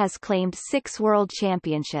 Honda has claimed 6 world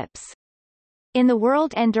championships. In the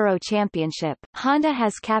World Enduro Championship, Honda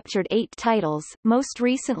has captured 8 titles, most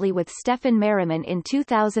recently with Stefan Merriman in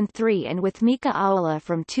 2003 and with Mika Aula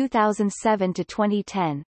from 2007 to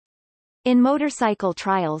 2010. In motorcycle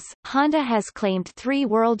trials, Honda has claimed 3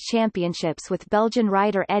 world championships with Belgian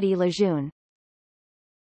rider Eddy Lejeune.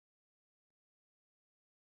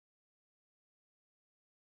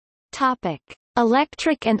 Topic: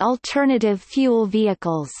 Electric and alternative fuel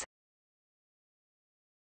vehicles.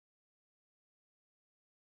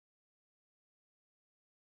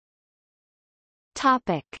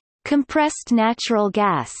 Topic: Compressed natural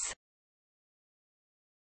gas.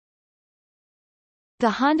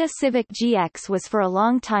 The Honda Civic GX was for a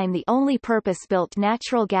long time the only purpose-built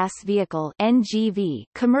natural gas vehicle (NGV)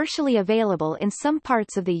 commercially available in some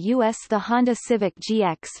parts of the U.S. The Honda Civic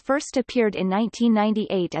GX first appeared in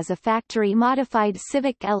 1998 as a factory-modified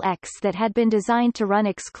Civic LX that had been designed to run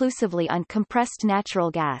exclusively on compressed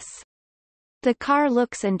natural gas. The car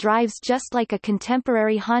looks and drives just like a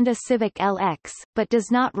contemporary Honda Civic LX, but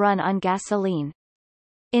does not run on gasoline.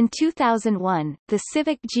 In 2001, the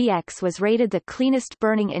Civic GX was rated the cleanest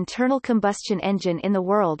burning internal combustion engine in the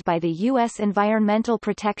world by the U.S. Environmental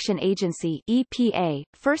Protection Agency (EPA),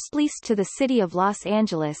 first leased to the city of Los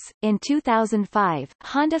Angeles. In 2005,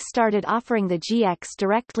 Honda started offering the GX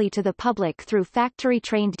directly to the public through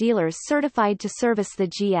factory-trained dealers certified to service the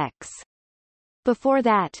GX. Before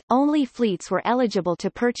that, only fleets were eligible to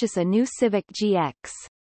purchase a new Civic GX.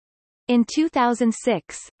 In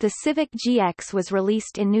 2006, the Civic GX was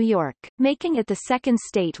released in New York, making it the second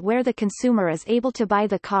state where the consumer is able to buy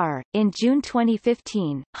the car. In June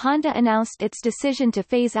 2015, Honda announced its decision to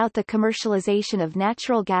phase out the commercialization of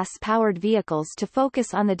natural gas-powered vehicles to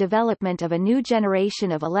focus on the development of a new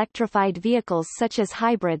generation of electrified vehicles such as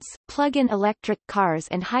hybrids, plug-in electric cars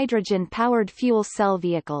and hydrogen-powered fuel cell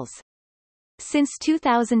vehicles. Since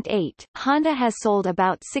 2008, Honda has sold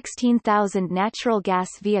about 16,000 natural gas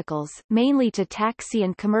vehicles, mainly to taxi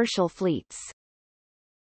and commercial fleets.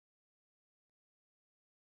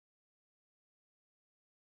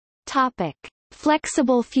 Topic: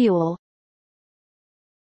 Flexible fuel.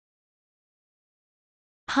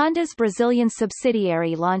 Honda's Brazilian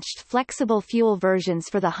subsidiary launched flexible fuel versions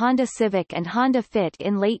for the Honda Civic and Honda Fit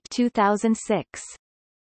in late 2006.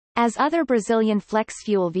 As other Brazilian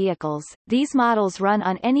flex-fuel vehicles, these models run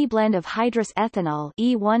on any blend of hydrous ethanol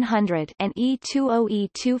E100 and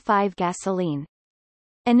E20E25 gasoline.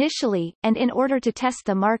 Initially, and in order to test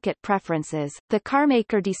the market preferences, the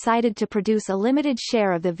carmaker decided to produce a limited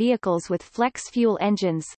share of the vehicles with flex-fuel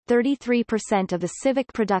engines, 33% of the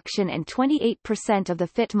Civic production and 28% of the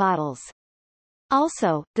Fit models.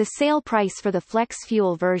 Also, the sale price for the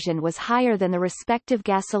flex-fuel version was higher than the respective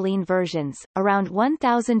gasoline versions, around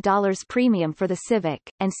 $1,000 premium for the Civic,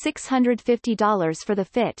 and $650 for the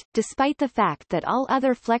Fit, despite the fact that all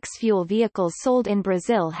other flex-fuel vehicles sold in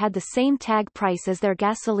Brazil had the same tag price as their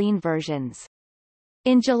gasoline versions.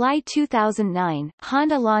 In July 2009,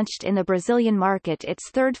 Honda launched in the Brazilian market its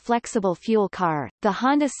third flexible fuel car, the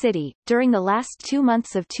Honda City. During the last 2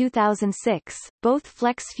 months of 2006, both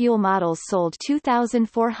flex fuel models sold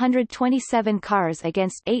 2,427 cars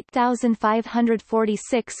against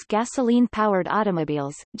 8,546 gasoline-powered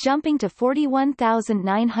automobiles, jumping to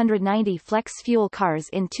 41,990 flex fuel cars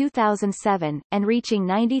in 2007, and reaching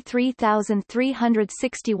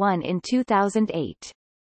 93,361 in 2008.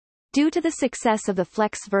 Due to the success of the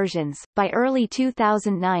Flex versions, by early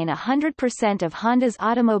 2009 100% of Honda's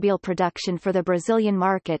automobile production for the Brazilian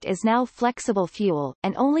market is now flexible fuel,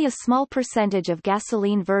 and only a small percentage of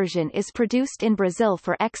gasoline version is produced in Brazil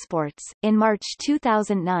for exports. In March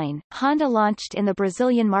 2009, Honda launched in the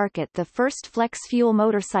Brazilian market the first flex-fuel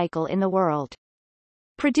motorcycle in the world.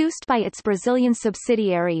 Produced by its Brazilian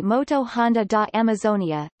subsidiary Moto Honda da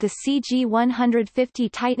Amazônia, the CG150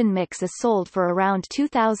 Titan Mix is sold for around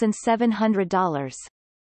 $2,700.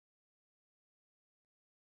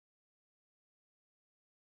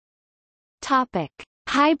 Topic: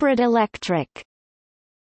 Hybrid electric.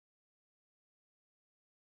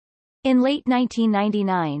 In late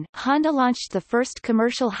 1999, Honda launched the first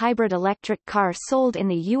commercial hybrid electric car sold in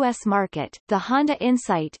the U.S. market, the Honda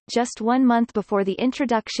Insight, just 1 month before the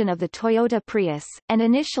introduction of the Toyota Prius, and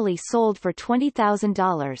initially sold for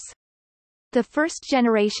 $20,000. The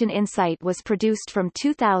first-generation Insight was produced from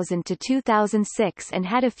 2000 to 2006 and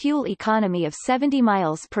had a fuel economy of 70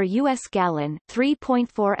 miles per U.S. gallon,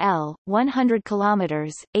 3.4 L, 100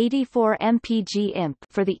 kilometers, 84 mpg imp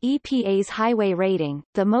for the EPA's highway rating,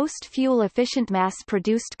 the most fuel-efficient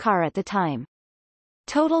mass-produced car at the time.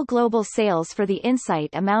 Total global sales for the Insight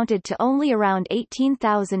amounted to only around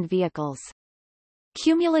 18,000 vehicles.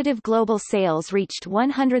 Cumulative global sales reached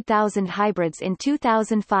 100,000 hybrids in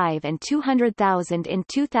 2005 and 200,000 in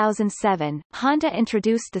 2007. Honda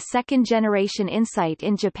introduced the second-generation Insight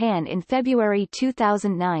in Japan in February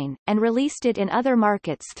 2009, and released it in other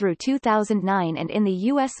markets through 2009 and in the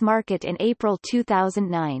U.S. market in April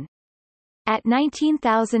 2009. At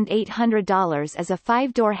 $19,800 as a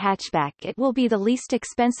 5-door hatchback, it will be the least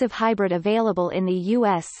expensive hybrid available in the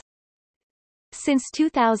U.S. Since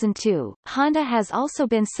 2002, Honda has also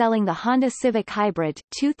been selling the Honda Civic Hybrid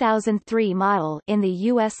 2003 model in the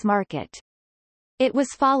U.S. market. It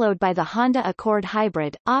was followed by the Honda Accord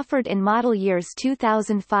Hybrid, offered in model years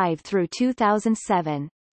 2005 through 2007.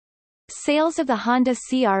 Sales of the Honda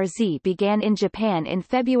CR-Z began in Japan in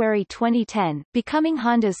February 2010, becoming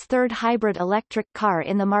Honda's third hybrid electric car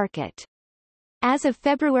in the market. As of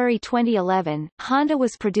February 2011, Honda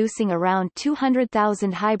was producing around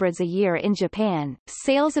 200,000 hybrids a year in Japan.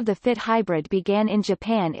 Sales of the Fit Hybrid began in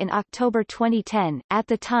Japan in October 2010, at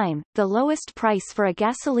the time, the lowest price for a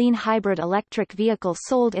gasoline hybrid electric vehicle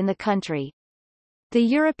sold in the country. The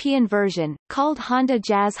European version, called Honda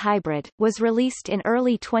Jazz Hybrid, was released in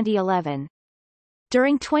early 2011.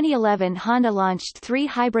 During 2011, Honda launched 3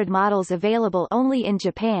 hybrid models available only in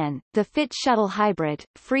Japan: the Fit Shuttle Hybrid,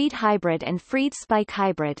 Freed Hybrid and Freed Spike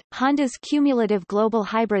Hybrid. Honda's cumulative global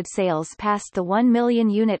hybrid sales passed the 1 million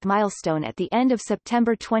unit milestone at the end of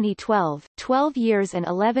September 2012, 12 years and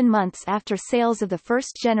 11 months after sales of the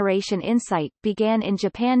first-generation Insight began in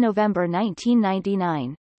Japan November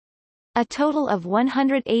 1999. A total of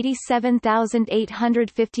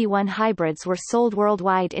 187,851 hybrids were sold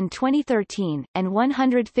worldwide in 2013, and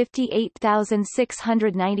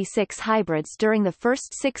 158,696 hybrids during the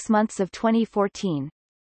first 6 months of 2014.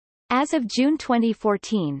 As of June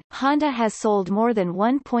 2014, Honda has sold more than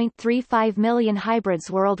 1.35 million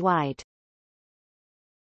hybrids worldwide.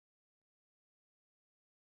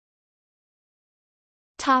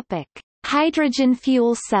 Topic: Hydrogen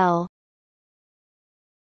fuel cell.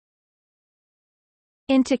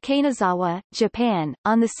 In Takanazawa, Japan,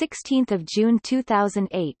 on 16 June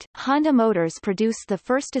 2008, Honda Motors produced the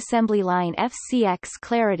first assembly line FCX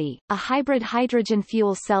Clarity, a hybrid hydrogen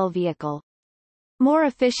fuel cell vehicle. More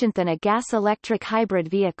efficient than a gas-electric hybrid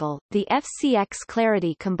vehicle, the FCX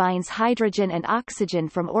Clarity combines hydrogen and oxygen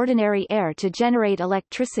from ordinary air to generate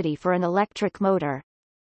electricity for an electric motor.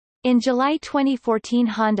 In July 2014,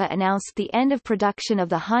 Honda announced the end of production of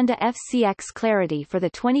the Honda FCX Clarity for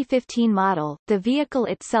the 2015 model. The vehicle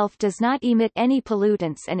itself does not emit any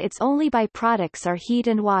pollutants and its only byproducts are heat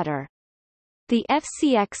and water. The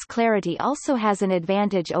FCX Clarity also has an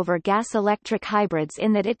advantage over gas-electric hybrids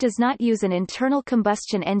in that it does not use an internal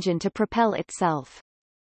combustion engine to propel itself.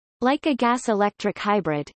 Like a gas-electric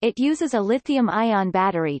hybrid, it uses a lithium-ion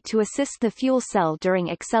battery to assist the fuel cell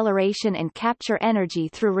during acceleration and capture energy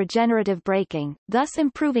through regenerative braking, thus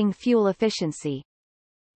improving fuel efficiency.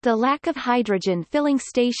 The lack of hydrogen filling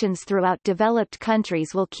stations throughout developed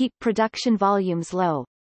countries will keep production volumes low.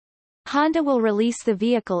 Honda will release the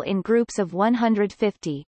vehicle in groups of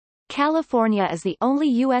 150. California is the only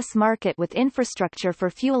U.S. market with infrastructure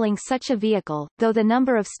for fueling such a vehicle, though the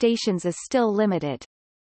number of stations is still limited.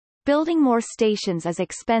 Building more stations is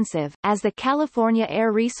expensive, as the California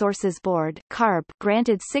Air Resources Board (CARB)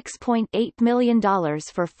 granted $6.8 million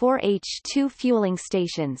for 4 H2 fueling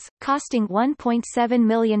stations, costing $1.7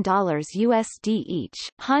 million USD each.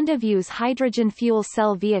 Honda views hydrogen fuel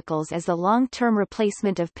cell vehicles as the long-term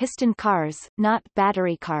replacement of piston cars, not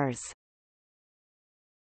battery cars.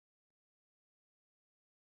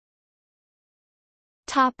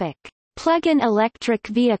 Topic: Plug-in electric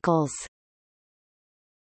vehicles.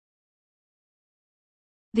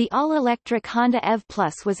 The all-electric Honda EV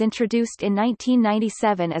Plus was introduced in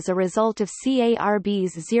 1997 as a result of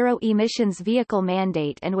CARB's zero-emissions vehicle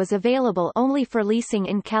mandate and was available only for leasing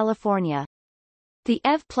in California. The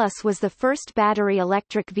EV Plus was the first battery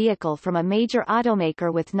electric vehicle from a major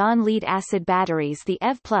automaker with non-lead-acid batteries. The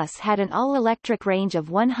EV Plus had an all-electric range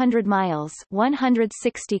of 100 miles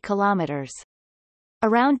 (160 kilometers).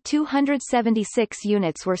 Around 276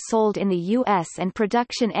 units were sold in the U.S. and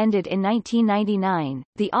production ended in 1999.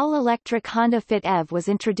 The all-electric Honda Fit EV was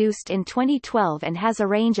introduced in 2012 and has a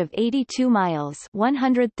range of 82 miles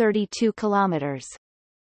 (132 kilometers).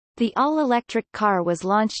 The all-electric car was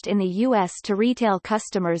launched in the U.S. to retail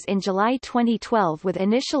customers in July 2012 with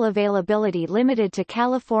initial availability limited to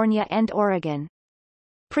California and Oregon.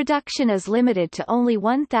 Production is limited to only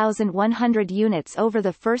 1,100 units over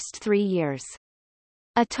the first 3 years.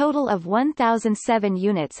 A total of 1,007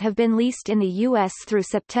 units have been leased in the U.S. through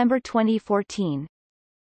September 2014.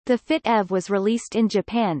 The Fit EV was released in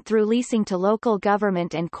Japan through leasing to local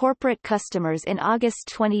government and corporate customers in August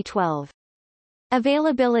 2012.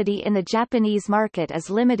 Availability in the Japanese market is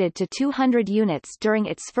limited to 200 units during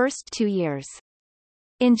its first 2 years.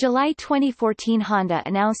 In July 2014, Honda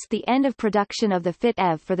announced the end of production of the Fit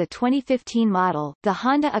EV for the 2015 model. The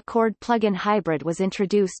Honda Accord plug-in hybrid was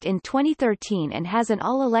introduced in 2013 and has an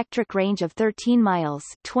all-electric range of 13 miles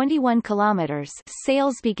 (21 kilometers).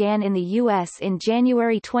 Sales began in the U.S. in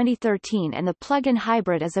January 2013 and the plug-in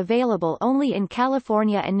hybrid is available only in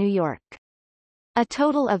California and New York. A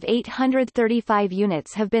total of 835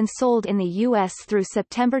 units have been sold in the U.S. through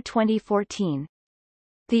September 2014.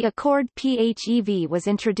 The Accord PHEV was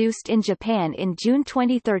introduced in Japan in June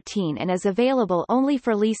 2013 and is available only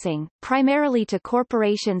for leasing, primarily to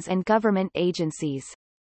corporations and government agencies.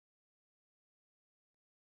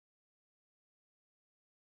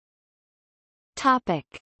 Topic: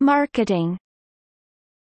 Marketing.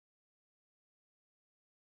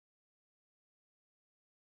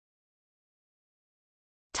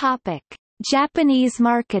 Topic: Japanese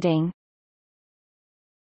marketing.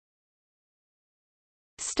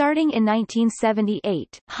 Starting in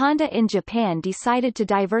 1978, Honda in Japan decided to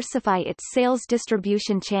diversify its sales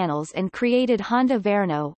distribution channels and created Honda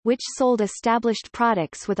Verno, which sold established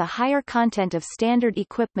products with a higher content of standard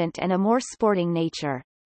equipment and a more sporting nature.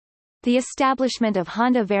 The establishment of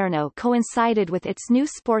Honda Verno coincided with its new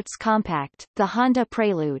sports compact, the Honda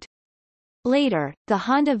Prelude. Later, the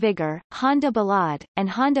Honda Vigor, Honda Ballade, and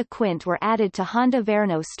Honda Quint were added to Honda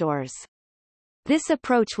Verno stores. This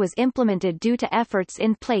approach was implemented due to efforts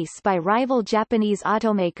in place by rival Japanese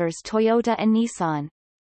automakers Toyota and Nissan.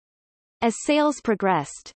 As sales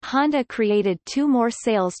progressed, Honda created two more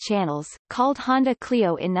sales channels, called Honda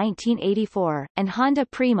Clio in 1984, and Honda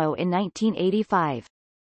Primo in 1985.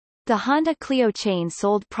 The Honda Clio chain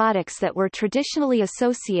sold products that were traditionally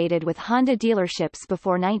associated with Honda dealerships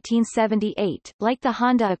before 1978, like the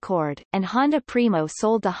Honda Accord, and Honda Primo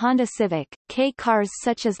sold the Honda Civic, K cars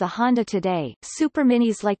such as the Honda Today, Super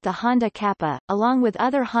Minis like the Honda Kappa, along with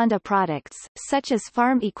other Honda products, such as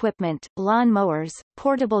farm equipment, lawn mowers,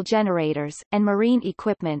 portable generators, and marine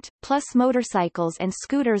equipment, plus motorcycles and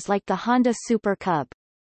scooters like the Honda Super Cub.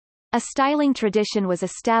 A styling tradition was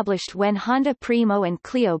established when Honda Primo and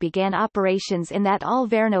Clio began operations in that all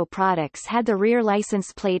Verno products had the rear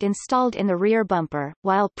license plate installed in the rear bumper,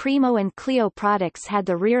 while Primo and Clio products had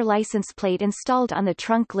the rear license plate installed on the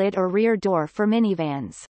trunk lid or rear door for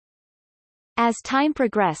minivans. As time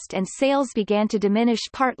progressed and sales began to diminish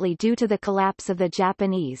partly due to the collapse of the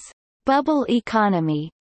Japanese bubble economy,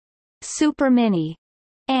 Super Mini,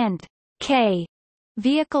 and K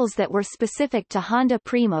vehicles that were specific to Honda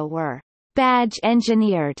Primo were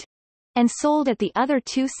badge-engineered and sold at the other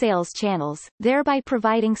two sales channels, thereby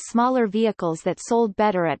providing smaller vehicles that sold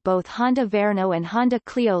better at both Honda Verno and Honda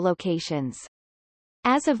Clio locations.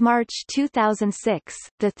 As of March 2006,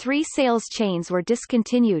 the three sales chains were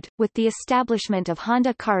discontinued, with the establishment of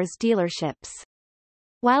Honda Cars dealerships.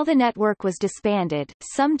 While the network was disbanded,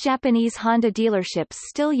 some Japanese Honda dealerships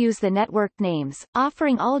still use the network names,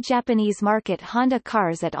 offering all Japanese market Honda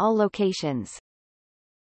cars at all locations.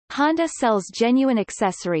 Honda sells genuine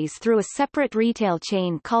accessories through a separate retail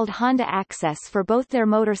chain called Honda Access for both their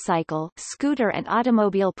motorcycle, scooter and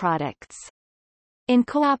automobile products. In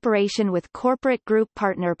cooperation with corporate group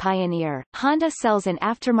partner Pioneer, Honda sells an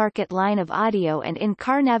aftermarket line of audio and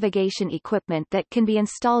in-car navigation equipment that can be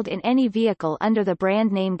installed in any vehicle under the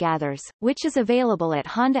brand name Gathers, which is available at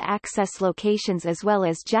Honda Access locations as well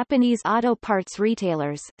as Japanese auto parts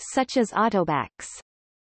retailers, such as Autobacks.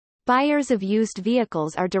 Buyers of used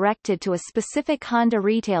vehicles are directed to a specific Honda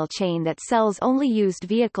retail chain that sells only used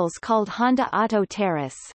vehicles called Honda Auto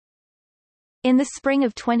Terrace. In the spring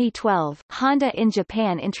of 2012, Honda in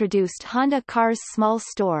Japan introduced Honda Cars Small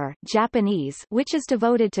Store Japanese, which is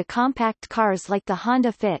devoted to compact cars like the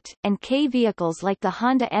Honda Fit, and K vehicles like the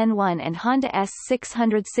Honda N1 and Honda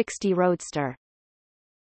S660 Roadster.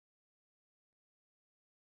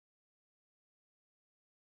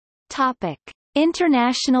 Topic: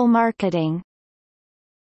 International marketing.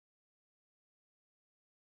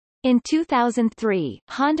 In 2003,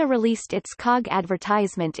 Honda released its COG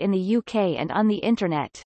advertisement in the UK and on the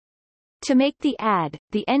Internet. To make the ad,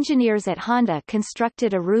 the engineers at Honda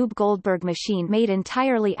constructed a Rube Goldberg machine made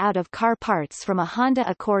entirely out of car parts from a Honda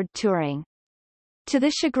Accord Touring. To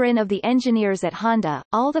the chagrin of the engineers at Honda,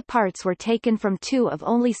 all the parts were taken from two of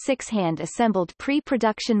only 6 hand-assembled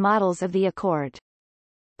pre-production models of the Accord.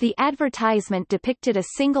 The advertisement depicted a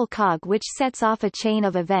single cog which sets off a chain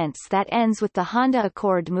of events that ends with the Honda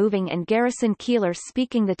Accord moving and Garrison Keillor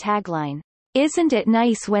speaking the tagline, "Isn't it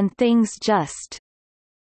nice when things just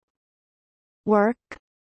work?"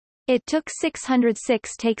 It took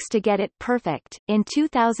 606 takes to get it perfect. In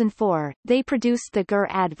 2004, they produced the GUR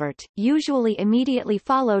advert, usually immediately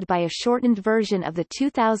followed by a shortened version of the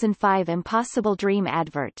 2005 Impossible Dream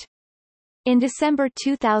advert. In December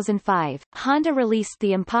 2005, Honda released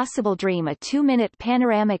the Impossible Dream, a 2-minute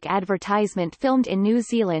panoramic advertisement filmed in New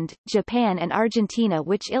Zealand, Japan and Argentina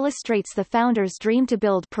which illustrates the founder's dream to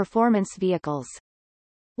build performance vehicles.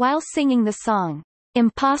 While singing the song,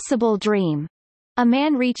 Impossible Dream, a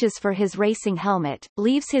man reaches for his racing helmet,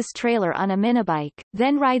 leaves his trailer on a minibike,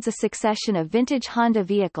 then rides a succession of vintage Honda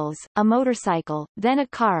vehicles, a motorcycle, then a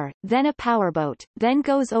car, then a powerboat, then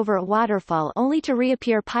goes over a waterfall only to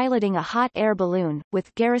reappear piloting a hot air balloon,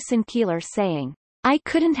 with Garrison Keillor saying, "I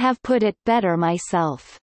couldn't have put it better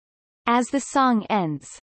myself," as the song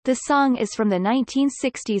ends. The song is from the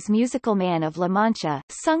 1960s musical Man of La Mancha,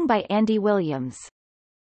 sung by Andy Williams.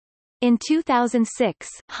 In 2006,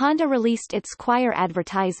 Honda released its choir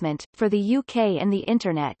advertisement, for the UK and the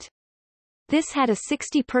Internet. This had a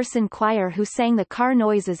 60-person choir who sang the car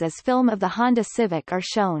noises as film of the Honda Civic are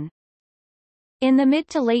shown. In the mid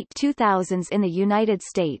to late 2000s in the United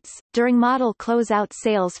States, during model closeout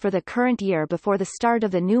sales for the current year before the start of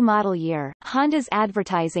the new model year, Honda's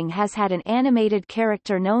advertising has had an animated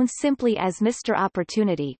character known simply as Mr.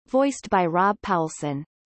 Opportunity, voiced by Rob Paulson.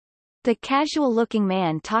 The casual-looking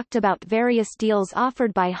man talked about various deals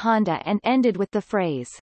offered by Honda and ended with the phrase,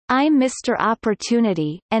 "I'm Mr.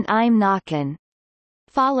 Opportunity, and I'm knockin',"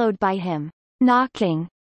 followed by him knocking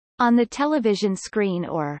on the television screen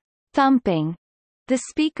or thumping the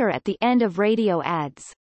speaker at the end of radio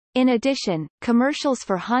ads. In addition, commercials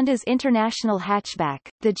for Honda's international hatchback,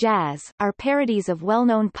 the Jazz, are parodies of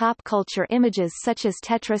well-known pop culture images such as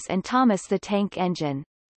Tetris and Thomas the Tank Engine.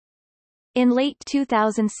 In late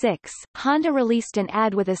 2006, Honda released an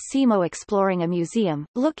ad with a Simo exploring a museum,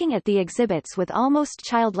 looking at the exhibits with almost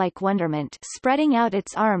childlike wonderment, spreading out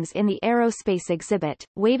its arms in the aerospace exhibit,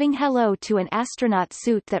 waving hello to an astronaut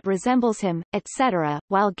suit that resembles him, etc.,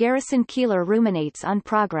 while Garrison Keillor ruminates on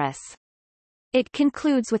progress. It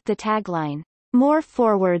concludes with the tagline, "More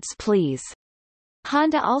forwards please."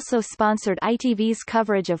 Honda also sponsored ITV's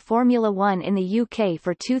coverage of Formula One in the UK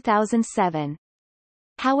for 2007.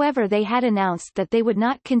 However, they had announced that they would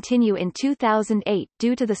not continue in 2008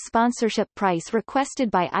 due to the sponsorship price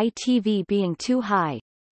requested by ITV being too high.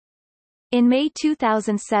 In May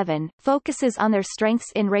 2007, focuses on their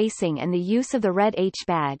strengths in racing and the use of the red H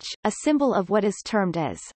badge, a symbol of what is termed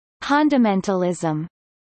as Hondamentalism.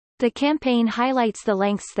 The campaign highlights the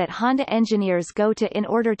lengths that Honda engineers go to in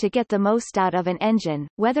order to get the most out of an engine,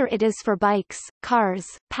 whether it is for bikes, cars,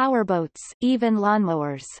 powerboats, even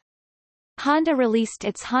lawnmowers. Honda released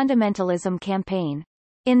its Hondamentalism campaign.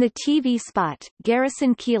 In the TV spot,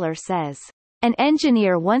 Garrison Keillor says, "An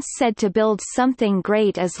engineer once said to build something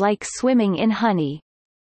great is like swimming in honey."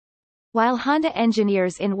 While Honda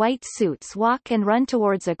engineers in white suits walk and run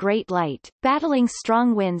towards a great light, battling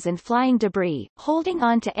strong winds and flying debris, holding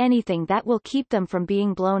on to anything that will keep them from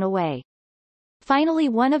being blown away. Finally,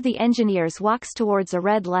 one of the engineers walks towards a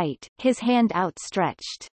red light, his hand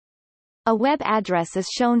outstretched. A web address is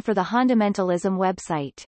shown for the Hondamentalism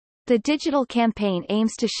website. The digital campaign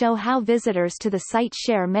aims to show how visitors to the site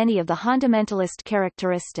share many of the Hondamentalist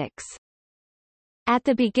characteristics. At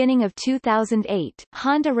the beginning of 2008,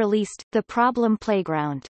 Honda released The Problem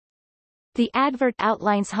Playground. The advert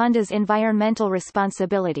outlines Honda's environmental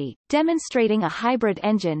responsibility, demonstrating a hybrid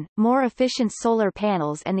engine, more efficient solar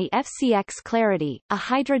panels and the FCX Clarity, a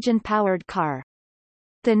hydrogen-powered car.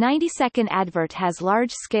 The 90-second advert has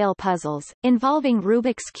large-scale puzzles, involving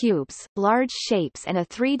Rubik's Cubes, large shapes and a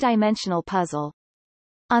three-dimensional puzzle.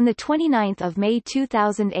 On 29 May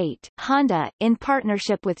 2008, Honda, in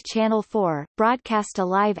partnership with Channel 4, broadcast a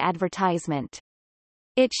live advertisement.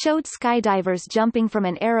 It showed skydivers jumping from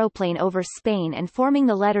an aeroplane over Spain and forming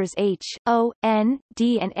the letters H, O, N,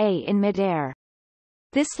 D and A in midair.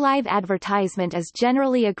 This live advertisement is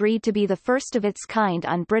generally agreed to be the first of its kind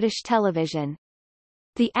on British television.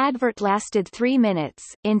 The advert lasted 3 minutes.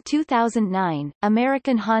 In 2009,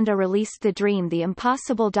 American Honda released The Dream the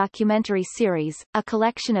Impossible documentary series, a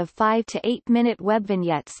collection of 5 to 8-minute web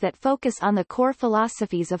vignettes that focus on the core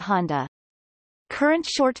philosophies of Honda. Current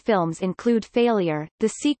short films include Failure, The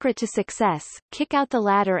Secret to Success, Kick Out the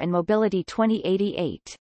Ladder and Mobility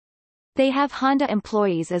 2088. They have Honda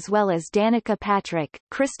employees as well as Danica Patrick,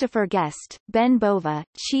 Christopher Guest, Ben Bova,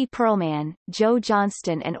 Chi Perlman, Joe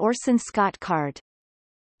Johnston and Orson Scott Card.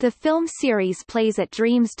 The film series plays at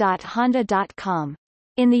dreams.honda.com.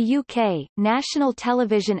 In the UK, national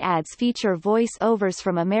television ads feature voice-overs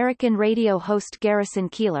from American radio host Garrison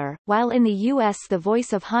Keillor, while in the US the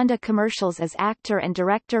voice of Honda commercials is actor and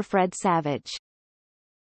director Fred Savage.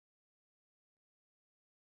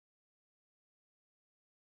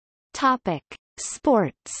 Topic: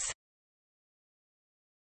 Sports.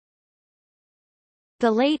 The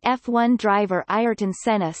late F1 driver Ayrton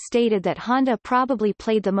Senna stated that Honda probably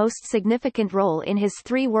played the most significant role in his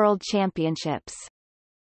 3 world championships.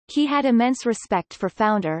 He had immense respect for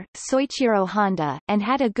founder, Soichiro Honda, and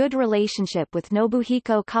had a good relationship with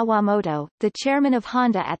Nobuhiko Kawamoto, the chairman of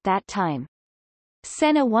Honda at that time.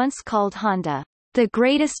 Senna once called Honda, "the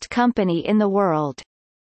greatest company in the world."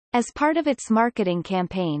 As part of its marketing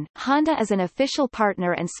campaign, Honda is an official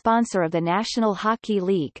partner and sponsor of the National Hockey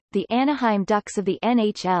League, the Anaheim Ducks of the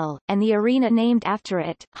NHL, and the arena named after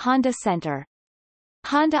it, Honda Center.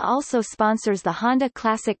 Honda also sponsors the Honda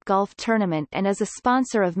Classic Golf Tournament and is a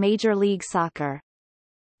sponsor of Major League Soccer.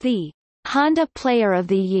 The Honda Player of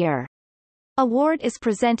the Year award is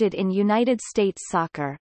presented in United States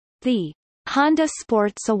soccer. The Honda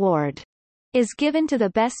Sports Award is given to the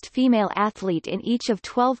best female athlete in each of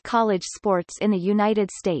 12 college sports in the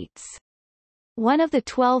United States. One of the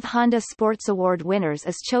 12 Honda Sports Award winners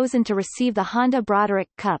is chosen to receive the Honda Broderick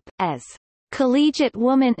Cup, as Collegiate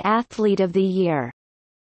Woman Athlete of the Year.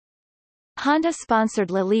 Honda sponsored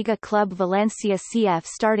La Liga Club Valencia CF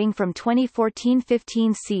starting from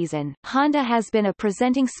 2014-15 season. Honda has been a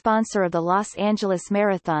presenting sponsor of the Los Angeles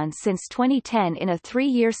Marathon since 2010 in a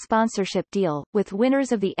 3-year sponsorship deal, with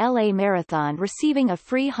winners of the LA Marathon receiving a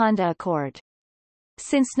free Honda Accord.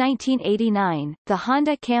 Since 1989, the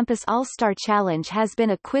Honda Campus All-Star Challenge has been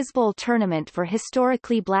a quiz bowl tournament for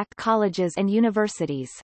historically black colleges and universities.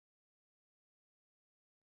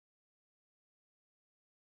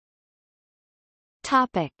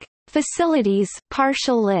 Topic: Facilities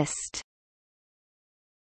partial list.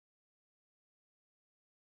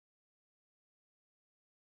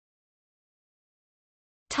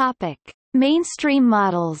 Topic: Mainstream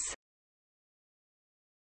models.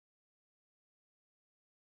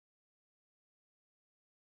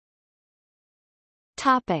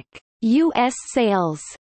 Topic: U.S. sales.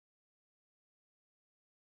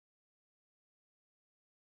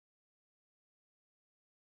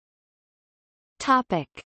 Topic: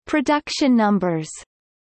 Production numbers.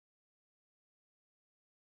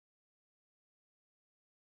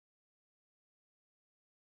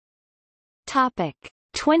 Topic: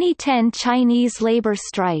 2010 Chinese labor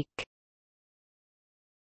strike.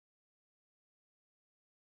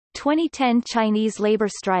 2010 Chinese labor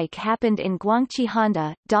strike happened in Guangqi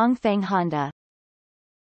Honda, Dongfeng Honda.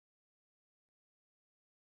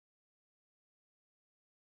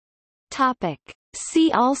 Topic: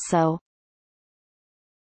 See also.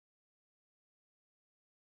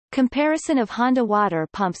 Comparison of Honda water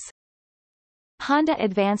pumps, Honda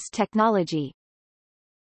Advanced Technology,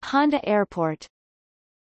 Honda Airport,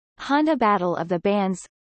 Honda Battle of the Bands,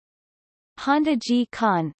 Honda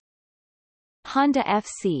G-Con, Honda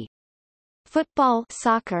FC Football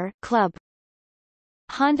Soccer Club,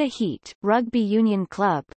 Honda Heat Rugby Union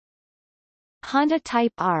Club, Honda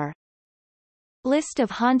Type R. List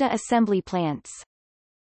of Honda assembly plants.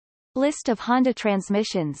 List of Honda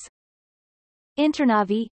transmissions.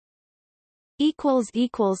 Internavi.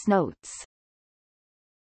 Notes